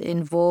always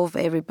involve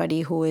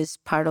everybody who is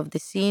part of the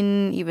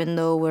scene, even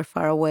though we're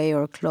far away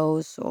or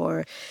close,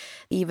 or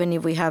even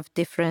if we have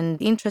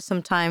different interests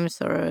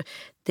sometimes, or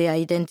the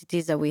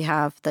identities that we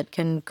have, that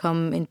can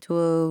come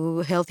into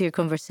healthier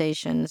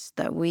conversations,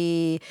 that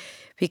we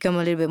become a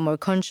little bit more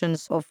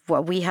conscious of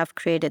what we have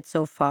created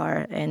so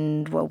far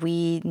and what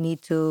we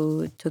need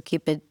to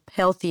keep it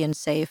healthy and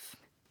safe.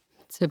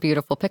 It's a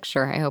beautiful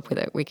picture. I hope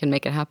that we can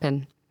make it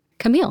happen.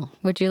 Camille,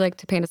 would you like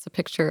to paint us a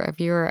picture of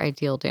your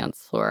ideal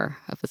dance floor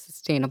of a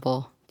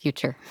sustainable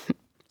future?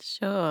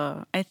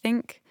 Sure. I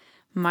think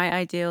my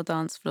ideal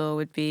dance floor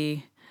would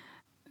be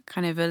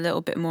kind of a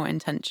little bit more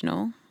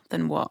intentional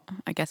than what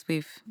I guess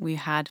we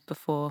had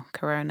before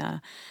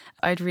Corona.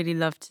 I'd really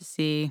love to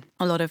see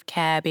a lot of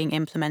care being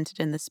implemented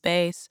in the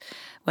space,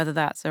 whether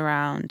that's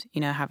around,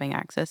 having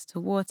access to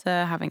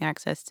water, having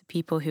access to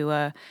people who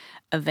are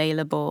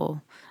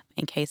available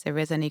in case there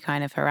is any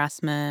kind of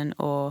harassment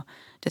or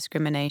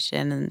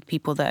discrimination, and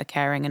people that are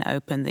caring and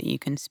open that you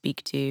can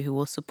speak to, who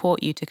will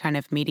support you to kind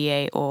of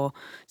mediate or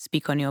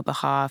speak on your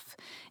behalf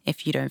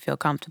if you don't feel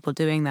comfortable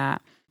doing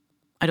that.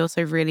 I'd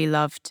also really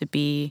love to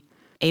be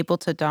able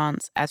to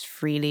dance as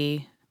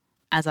freely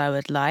as I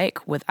would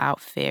like without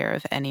fear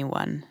of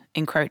anyone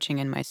encroaching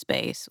in my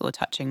space or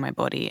touching my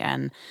body.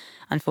 And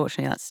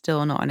unfortunately, that's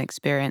still not an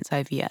experience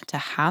I've yet to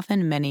have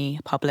in many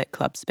public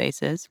club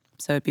spaces.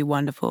 So it'd be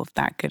wonderful if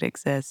that could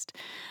exist.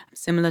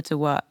 Similar to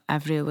what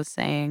Avril was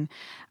saying,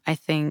 I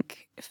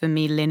think for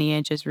me,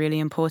 lineage is really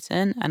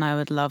important. And I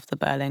would love the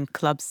Berlin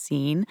club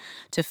scene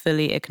to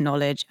fully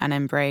acknowledge and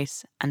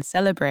embrace and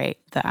celebrate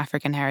the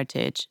African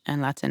heritage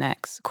and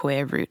Latinx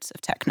queer roots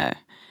of techno.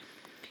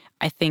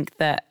 I think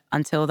that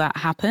until that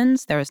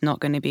happens, there is not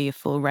going to be a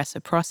full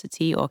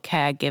reciprocity or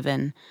care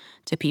given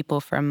to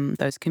people from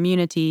those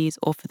communities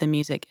or for the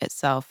music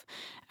itself.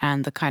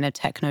 And the kind of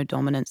techno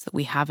dominance that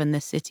we have in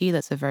this city,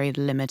 that's a very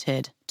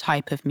limited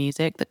type of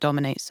music that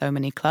dominates so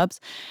many clubs,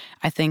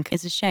 I think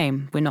is a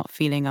shame. We're not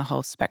feeling a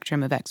whole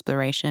spectrum of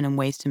exploration and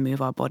ways to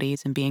move our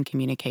bodies and be in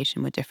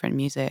communication with different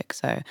music.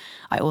 So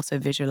I also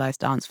visualize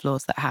dance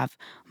floors that have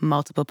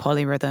multiple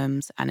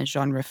polyrhythms and is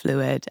genre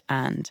fluid,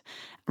 and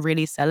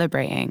really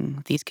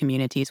celebrating these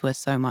communities where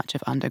so much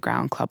of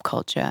underground club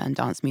culture and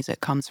dance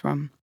music comes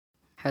from.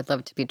 I would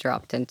love to be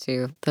dropped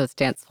into those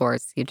dance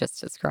floors you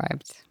just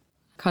described.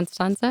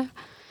 Constanze,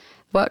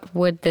 what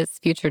would this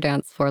future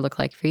dance floor look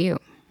like for you?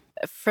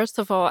 First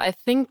of all, I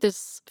think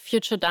this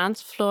future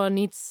dance floor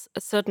needs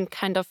a certain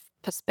kind of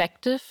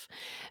perspective,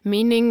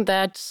 meaning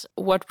that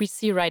what we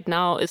see right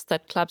now is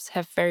that clubs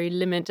have very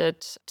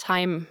limited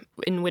time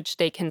in which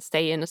they can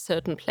stay in a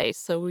certain place.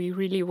 So we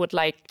really would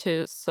like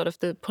to sort of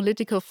the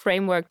political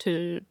framework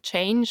to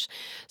change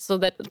so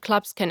that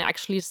clubs can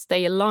actually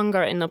stay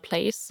longer in a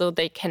place, so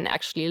they can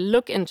actually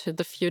look into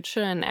the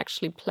future and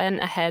actually plan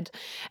ahead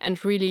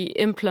and really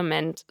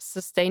implement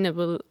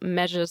sustainable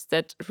measures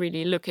that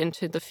really look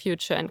into the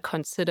future and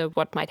consider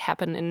what might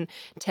happen in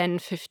 10,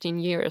 15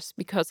 years.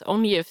 Because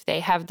only if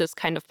they have this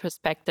kind of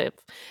perspective,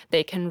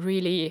 they can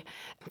really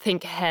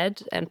think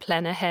ahead and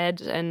plan ahead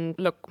and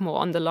look more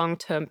on the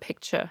long-term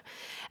picture.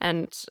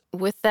 And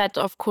with that,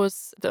 of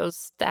course,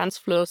 those dance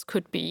floors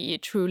could be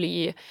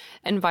truly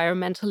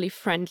environmentally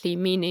friendly,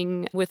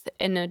 meaning with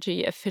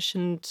energy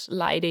efficient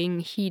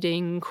lighting,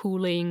 heating,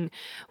 cooling,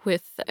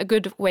 with a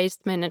good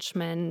waste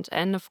management,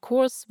 and of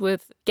course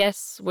with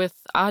guests,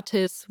 with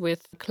artists,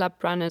 with club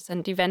runners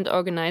and event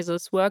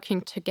organizers working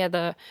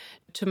together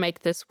to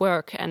make this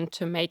work and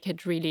to make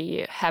it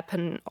really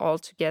happen all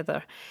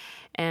together.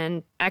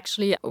 And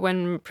actually,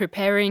 when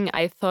preparing,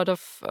 I thought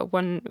of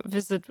one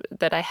visit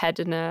that I had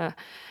in a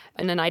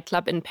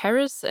nightclub in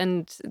Paris,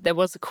 and there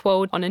was a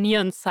quote on a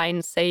neon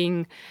sign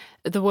saying,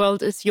 "The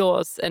world is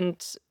yours."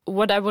 And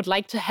what I would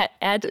like to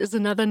add is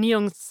another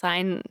neon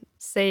sign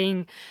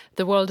saying,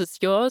 "The world is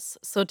yours,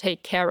 so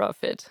take care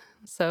of it."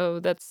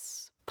 So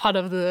that's part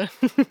of the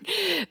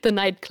the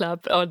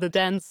nightclub or the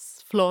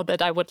dance floor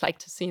that I would like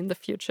to see in the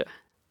future.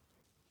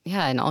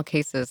 Yeah, in all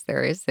cases,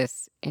 there is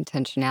this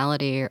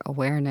intentionality,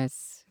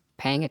 awareness,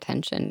 paying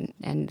attention,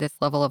 and this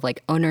level of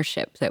like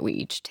ownership that we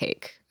each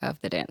take of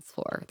the dance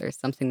floor. There's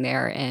something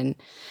there. And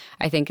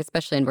I think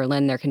especially in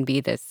Berlin, there can be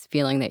this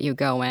feeling that you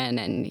go in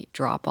and you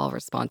drop all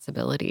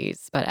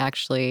responsibilities. But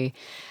actually,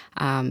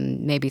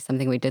 maybe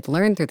something we did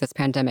learn through this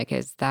pandemic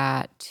is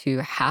that to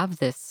have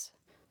this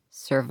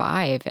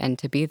survive and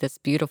to be this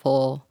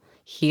beautiful,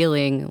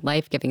 healing,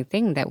 life-giving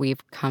thing that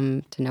we've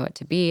come to know it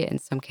to be, in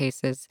some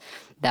cases,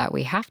 that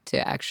we have to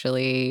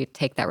actually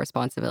take that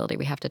responsibility.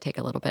 We have to take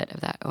a little bit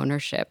of that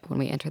ownership when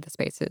we enter the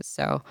spaces.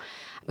 So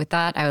with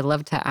that, I would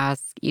love to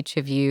ask each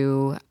of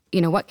you,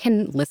 what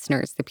can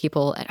listeners, the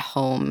people at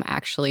home,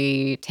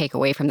 actually take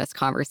away from this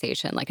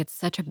conversation? Like, it's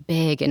such a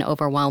big and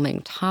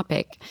overwhelming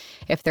topic.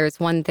 If there's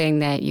one thing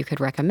that you could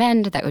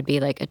recommend that would be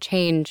like a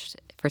change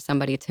for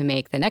somebody to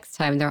make the next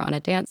time they're on a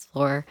dance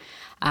floor,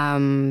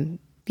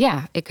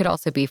 it could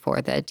also be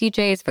for the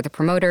DJs, for the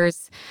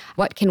promoters.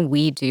 What can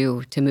we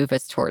do to move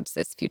us towards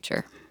this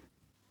future?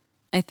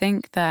 I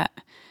think that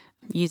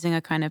using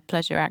a kind of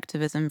pleasure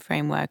activism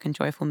framework and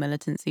joyful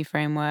militancy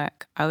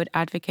framework, I would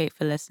advocate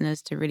for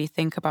listeners to really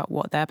think about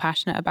what they're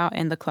passionate about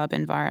in the club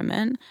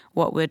environment,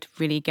 what would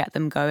really get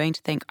them going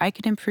to think, I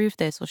could improve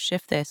this or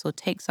shift this or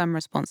take some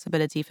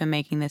responsibility for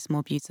making this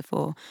more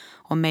beautiful,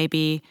 or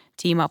maybe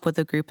team up with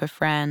a group of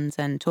friends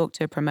and talk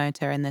to a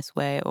promoter in this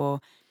way.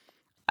 Or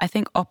I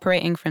think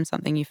operating from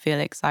something you feel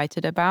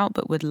excited about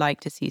but would like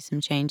to see some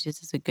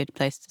changes is a good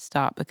place to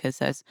start, because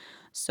there's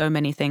so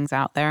many things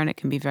out there and it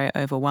can be very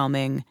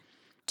overwhelming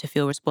to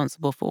feel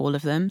responsible for all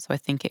of them. So I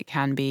think it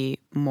can be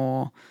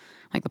more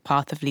like the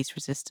path of least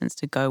resistance,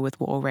 to go with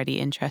what already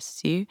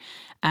interests you,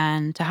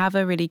 and to have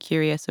a really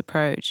curious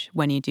approach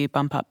when you do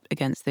bump up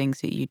against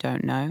things that you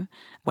don't know,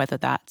 whether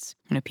that's,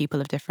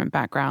 people of different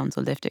backgrounds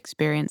or lived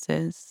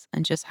experiences,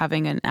 and just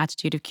having an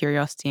attitude of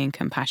curiosity and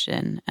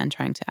compassion and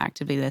trying to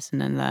actively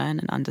listen and learn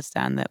and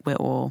understand that we're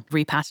all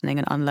repatterning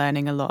and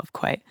unlearning a lot of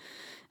quite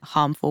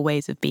harmful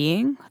ways of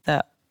being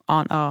that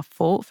aren't our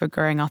fault for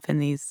growing up in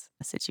these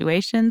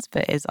situations,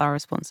 but is our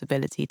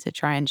responsibility to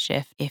try and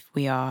shift if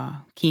we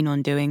are keen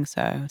on doing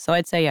so. So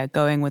I'd say,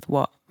 going with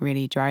what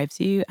really drives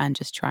you and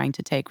just trying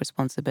to take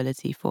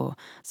responsibility for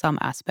some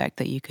aspect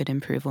that you could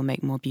improve or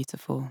make more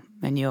beautiful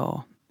in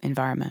your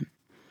environment.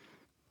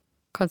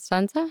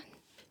 Constanze?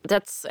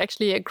 That's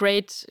actually a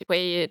great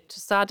way to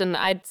start. And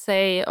I'd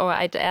say, or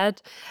I'd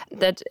add,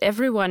 that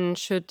everyone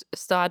should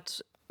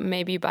start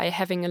maybe by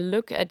having a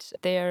look at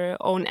their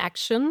own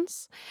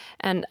actions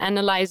and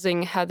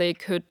analyzing how they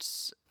could,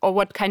 or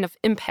what kind of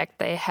impact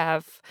they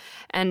have,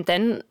 and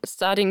then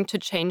starting to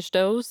change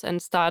those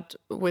and start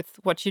with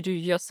what you do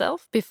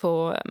yourself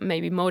before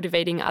maybe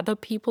motivating other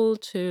people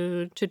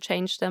to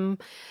change them.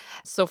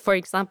 So for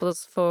example,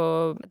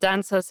 for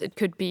dancers, it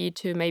could be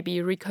to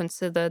maybe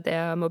reconsider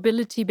their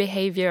mobility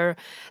behavior,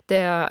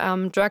 their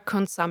drug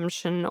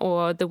consumption,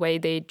 or the way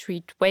they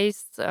treat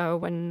waste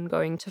when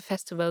going to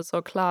festivals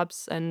or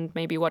clubs, and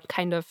maybe what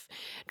kind of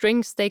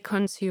drinks they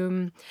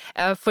consume.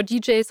 For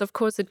DJs, of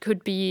course, it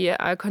could be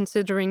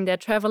considering their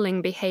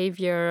traveling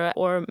behavior,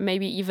 or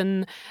maybe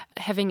even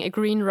having a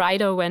green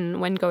rider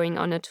when going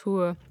on a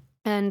tour.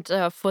 And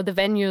for the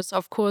venues,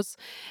 of course,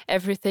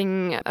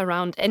 everything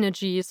around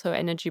energy, so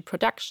energy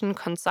production,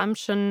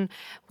 consumption,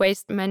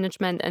 waste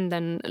management, and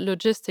then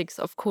logistics,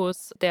 of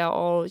course, they're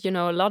all,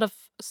 a lot of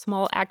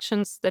small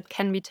actions that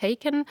can be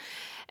taken.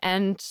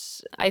 And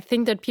I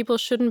think that people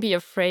shouldn't be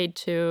afraid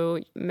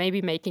to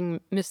maybe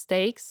making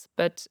mistakes,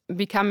 but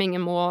becoming a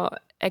more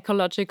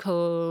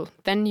ecological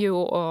venue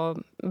or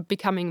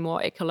becoming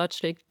more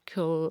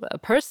ecological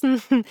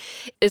person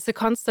is a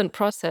constant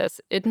process.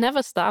 It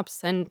never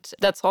stops. And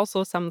that's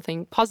also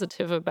something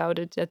positive about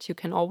it, that you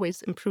can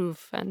always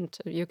improve and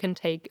you can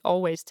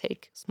always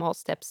take small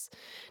steps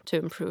to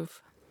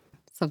improve.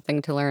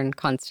 Something to learn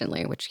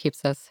constantly, which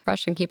keeps us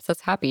fresh and keeps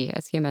us happy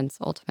as humans,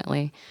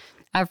 ultimately.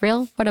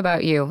 Avril, what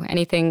about you?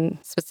 Anything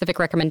specific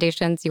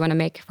recommendations you want to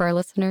make for our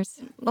listeners?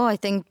 Oh, I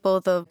think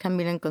both of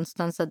Camille and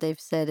Constanze, they've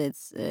said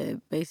it's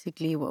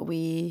basically what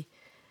we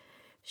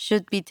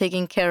should be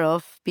taking care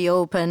of. Be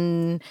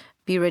open,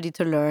 be ready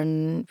to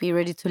learn, be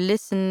ready to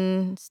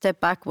listen,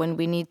 step back when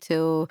we need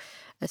to,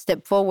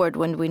 step forward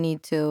when we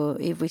need to.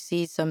 If we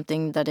see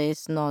something that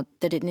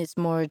it needs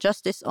more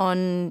justice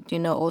on,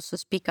 also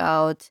speak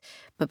out,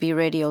 but be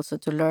ready also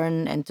to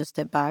learn and to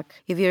step back.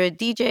 If you're a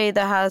DJ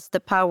that has the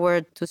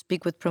power to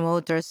speak with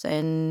promoters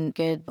and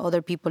get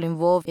other people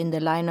involved in the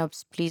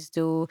lineups, please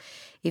do.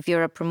 If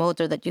you're a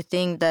promoter that you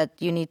think that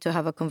you need to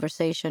have a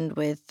conversation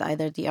with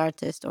either the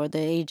artist or the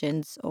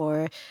agents,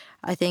 or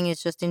I think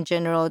it's just in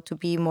general to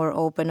be more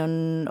open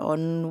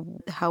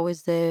on how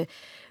is the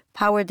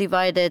power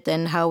divided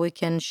and how we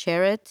can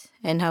share it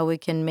and how we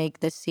can make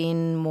the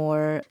scene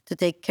more, to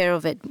take care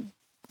of it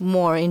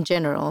more in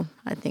general.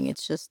 I think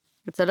it's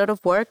a lot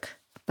of work,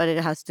 but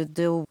it has to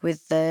do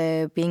with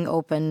being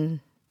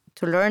open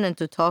to learn and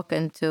to talk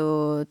and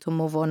to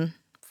move on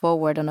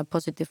forward in a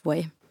positive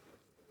way.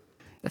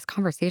 This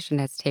conversation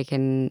has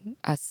taken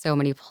us so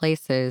many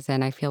places,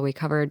 and I feel we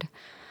covered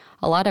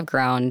a lot of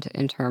ground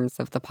in terms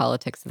of the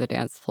politics of the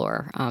dance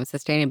floor.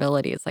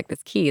 Sustainability is like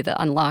this key that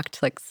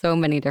unlocked like so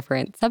many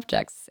different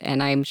subjects.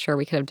 And I'm sure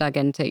we could have dug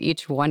into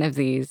each one of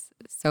these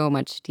so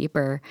much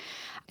deeper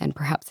and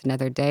perhaps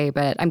another day.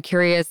 But I'm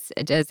curious,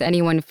 does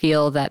anyone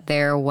feel that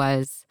there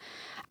was,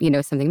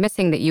 something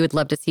missing that you would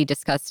love to see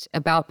discussed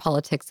about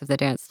politics of the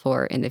dance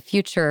floor in the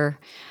future,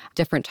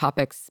 different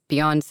topics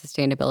beyond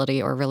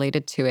sustainability or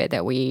related to it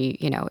that we,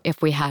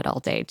 if we had all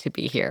day to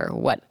be here,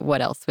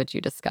 what else would you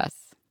discuss?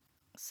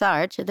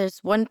 Sarge,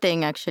 there's one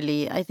thing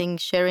actually. I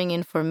think sharing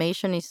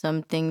information is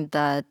something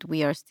that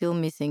we are still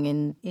missing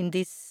in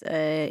this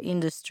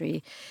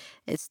industry.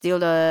 It's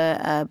still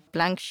a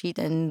blank sheet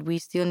and we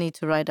still need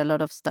to write a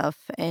lot of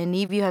stuff. And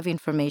if you have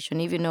information,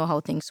 if you know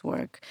how things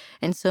work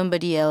and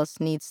somebody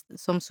else needs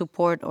some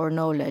support or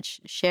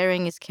knowledge,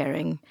 sharing is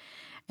caring.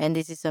 And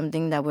this is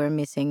something that we're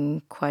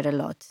missing quite a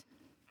lot.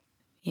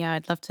 Yeah,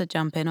 I'd love to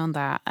jump in on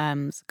that.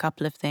 There's a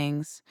couple of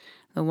things.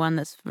 The one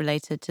that's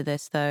related to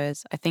this, though,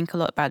 is I think a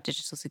lot about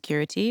digital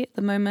security at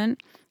the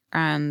moment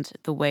and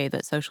the way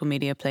that social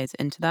media plays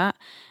into that.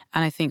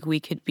 And I think we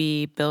could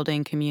be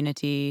building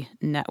community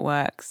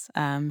networks,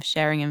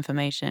 sharing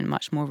information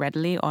much more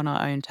readily on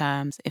our own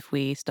terms if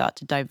we start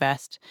to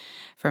divest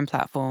from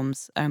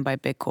platforms owned by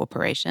big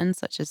corporations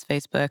such as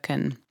Facebook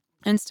and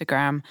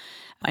Instagram.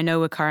 I know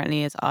we're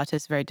currently as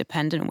artists very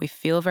dependent. We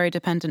feel very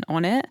dependent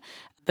on it.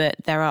 But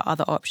there are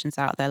other options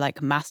out there like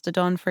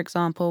Mastodon, for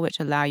example, which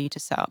allow you to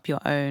set up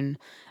your own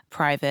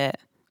private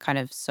kind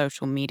of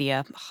social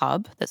media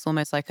hub that's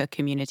almost like a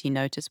community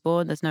notice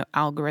board. There's no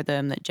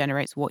algorithm that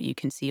generates what you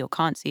can see or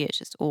can't see. It's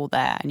just all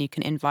there, and you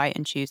can invite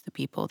and choose the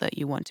people that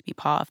you want to be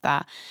part of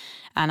that.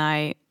 And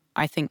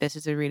I think this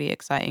is a really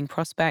exciting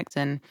prospect.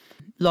 And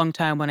long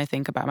term, when I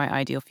think about my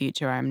ideal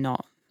future, I'm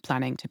not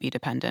planning to be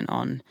dependent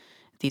on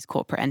these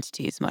corporate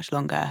entities much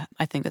longer.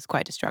 I think that's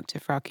quite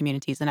destructive for our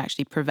communities and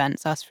actually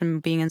prevents us from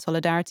being in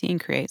solidarity and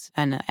creates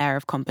an air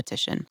of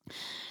competition.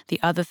 The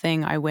other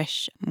thing I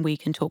wish we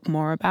can talk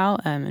more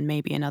about, and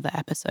maybe another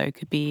episode,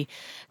 could be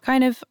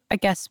kind of, I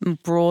guess,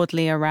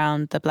 broadly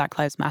around the Black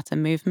Lives Matter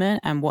movement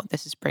and what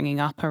this is bringing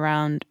up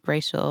around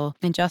racial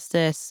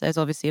injustice. There's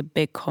obviously a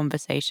big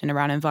conversation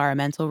around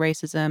environmental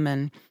racism,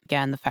 and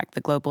again, the fact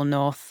the global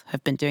north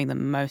have been doing the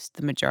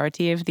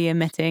majority of the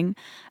emitting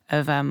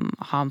of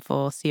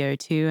harmful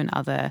CO2 and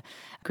other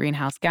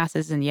greenhouse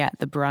gases, and yet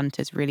the brunt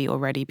is really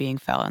already being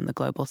felt in the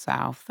global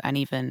south. And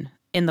even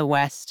in the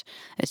West,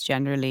 it's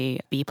generally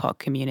BIPOC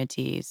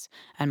communities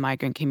and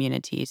migrant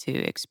communities who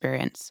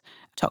experience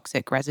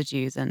toxic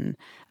residues and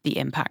the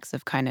impacts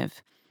of kind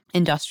of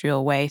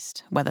industrial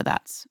waste, whether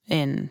that's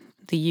in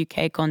the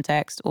UK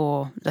context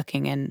or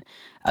looking in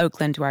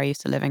Oakland, where I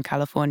used to live in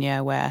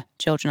California, where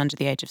children under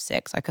the age of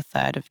 6, like a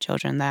third of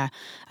children there,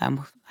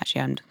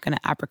 actually, I'm going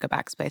to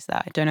abracadabra backspace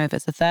that. I don't know if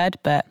it's a third,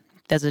 but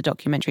there's a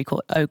documentary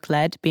called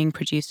Oak-Led being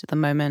produced at the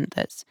moment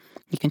that's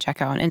you can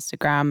check out on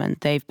Instagram, and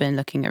they've been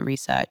looking at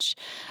research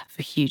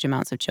for huge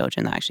amounts of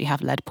children that actually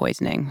have lead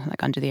poisoning,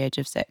 like under the age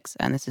of 6.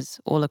 And this is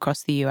all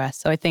across the US.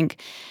 So I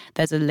think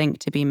there's a link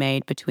to be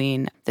made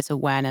between this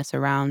awareness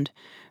around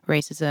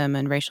racism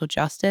and racial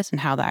justice and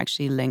how that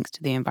actually links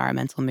to the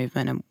environmental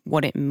movement and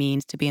what it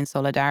means to be in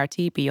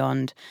solidarity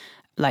beyond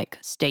like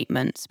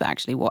statements, but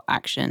actually what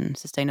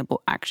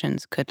sustainable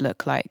actions could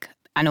look like.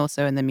 And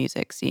also in the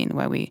music scene,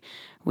 where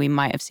we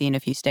might have seen a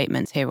few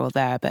statements here or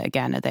there, but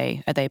again, are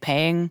they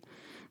paying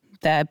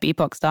their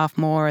BIPOC staff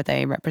more? Are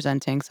they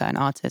representing certain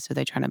artists? Are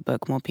they trying to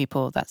book more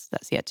people? That's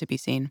yet to be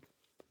seen.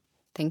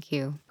 Thank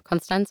you.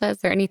 Constanza, is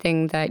there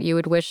anything that you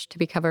would wish to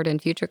be covered in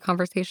future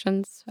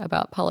conversations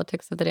about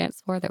politics of the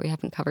dance floor that we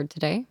haven't covered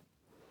today?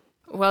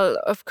 Well,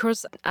 of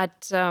course, I'd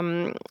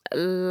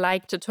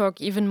like to talk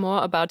even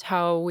more about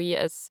how we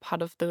as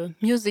part of the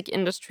music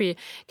industry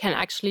can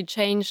actually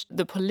change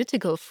the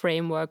political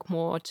framework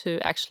more to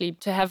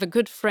have a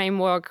good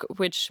framework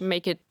which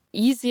make it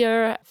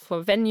easier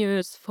for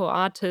venues, for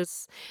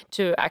artists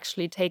to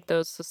actually take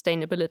those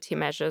sustainability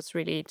measures,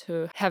 really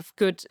to have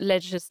good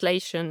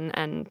legislation.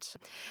 And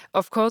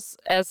of course,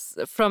 as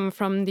from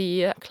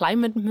the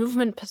climate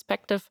movement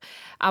perspective,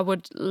 I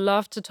would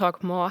love to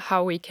talk more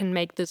how we can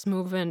make this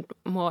movement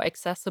more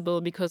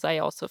accessible, because I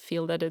also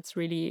feel that it's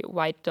really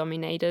white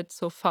dominated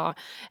so far.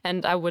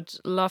 And I would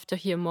love to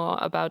hear more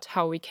about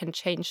how we can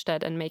change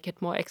that and make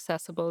it more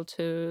accessible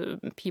to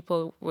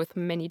people with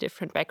many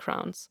different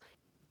backgrounds.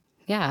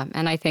 Yeah,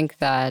 and I think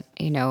that,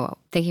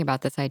 thinking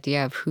about this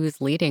idea of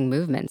who's leading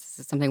movements, this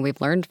is something we've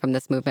learned from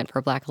this movement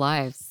for Black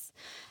Lives.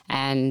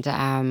 And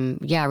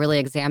really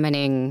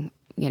examining,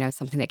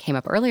 something that came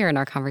up earlier in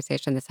our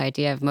conversation, this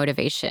idea of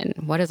motivation.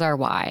 What is our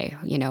why?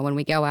 When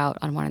we go out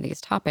on one of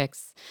these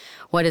topics,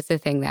 what is the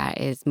thing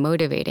that is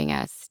motivating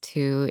us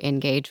to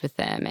engage with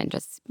them and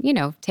just,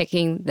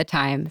 taking the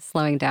time,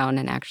 slowing down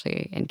and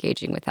actually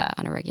engaging with that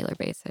on a regular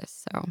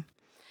basis. So,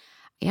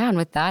 yeah, and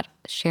with that,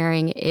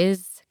 sharing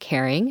is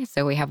caring.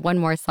 So we have one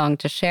more song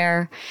to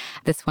share,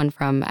 this one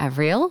from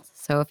Avril.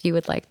 So if you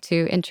would like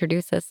to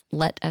introduce us,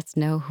 let us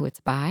know who it's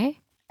by.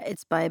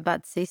 It's by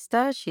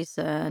Batista. She's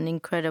an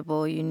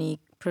incredible,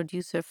 unique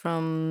producer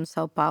from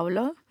Sao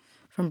Paulo,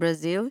 from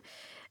Brazil.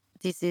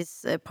 This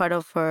is part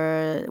of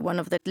one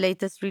of the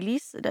latest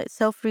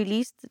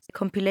self-released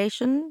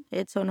compilation.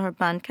 It's on her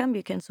Bandcamp.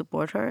 You can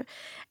support her.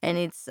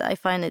 And I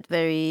find it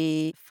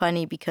very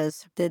funny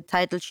because the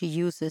title she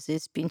uses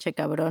is Pinche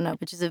Cabrona,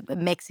 which is a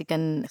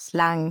Mexican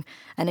slang,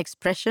 an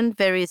expression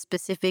very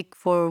specific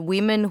for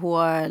women who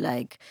are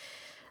like,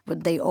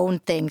 when they own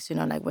things,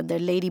 like when they're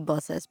lady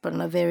bosses, but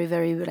on a very,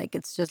 very,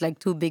 it's just like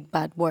two big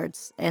bad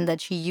words. And that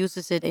she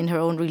uses it in her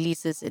own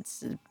releases.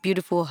 It's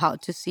beautiful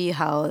to see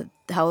how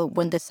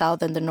when the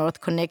South and the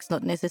North connects,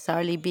 not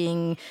necessarily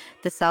being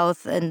the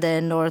South and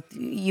the North,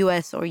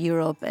 US or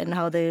Europe, and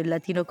how the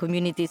Latino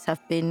communities have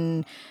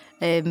been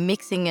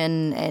mixing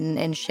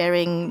and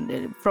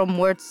sharing from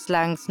words,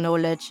 slangs,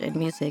 knowledge, and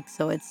music.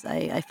 So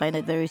I find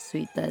it very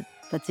sweet that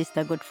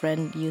Batista, good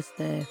friend, used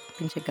the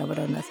Pinche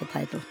Cabrón as a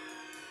title.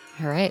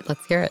 All right,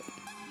 let's hear it.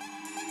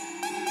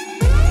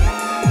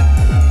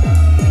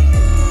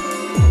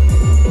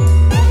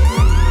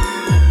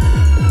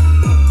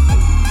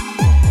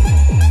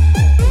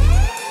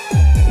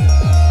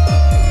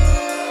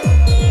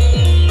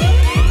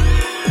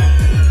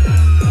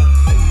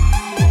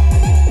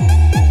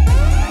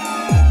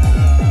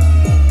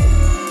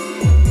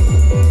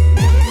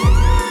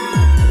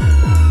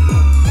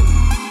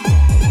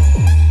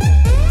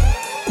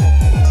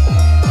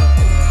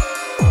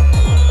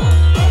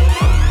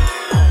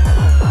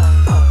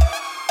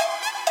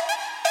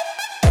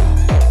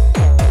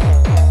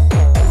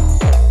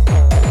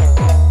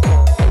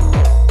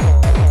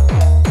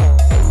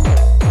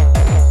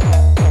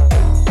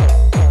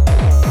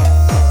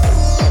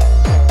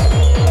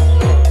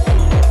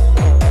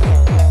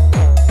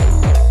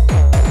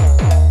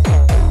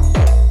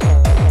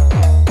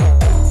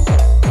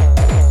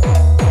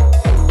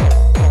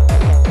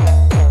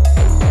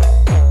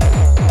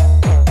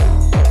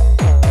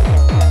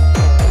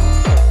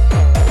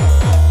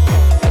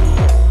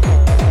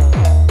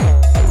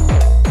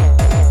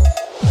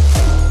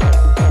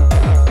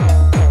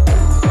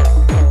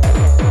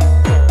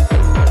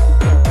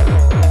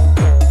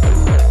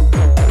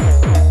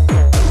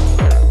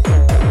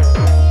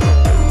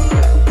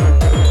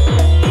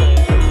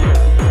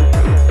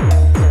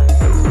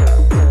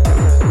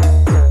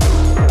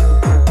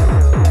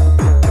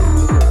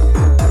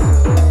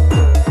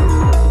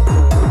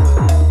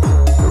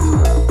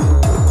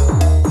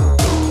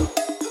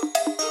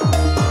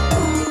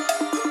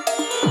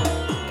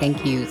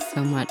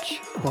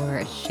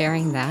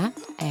 sharing that.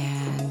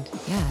 And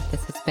yeah,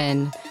 this has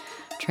been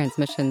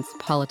Transmission's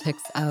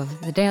Politics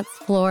of the Dance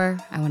Floor.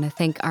 I want to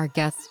thank our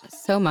guests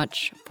so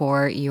much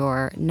for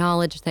your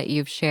knowledge that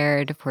you've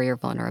shared, for your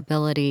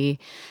vulnerability,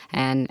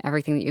 and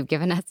everything that you've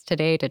given us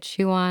today to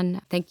chew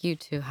on. Thank you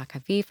to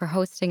Hakavi for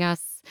hosting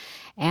us.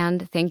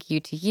 And thank you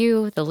to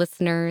you, the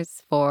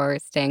listeners, for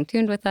staying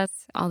tuned with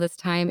us all this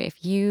time.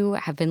 If you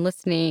have been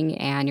listening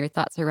and your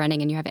thoughts are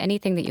running and you have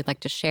anything that you'd like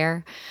to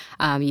share,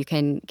 you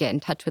can get in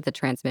touch with the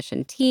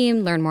Transmission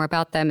team, learn more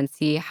about them, and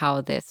see how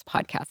this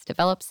podcast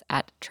develops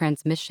at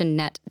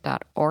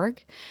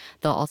transmissionnet.org.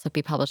 They'll also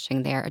be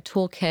publishing there a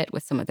toolkit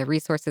with some of the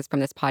resources from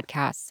this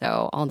podcast.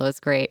 So all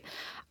those great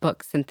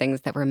books and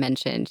things that were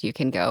mentioned, you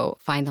can go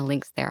find the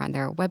links there on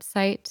their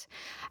website.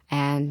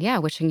 And yeah,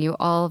 wishing you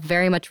all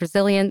very much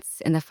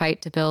resilience in the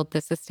fight to build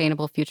the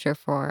sustainable future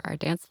for our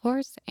dance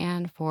floors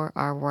and for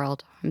our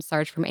world. I'm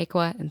Sarge from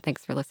Aqua, and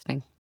thanks for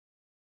listening.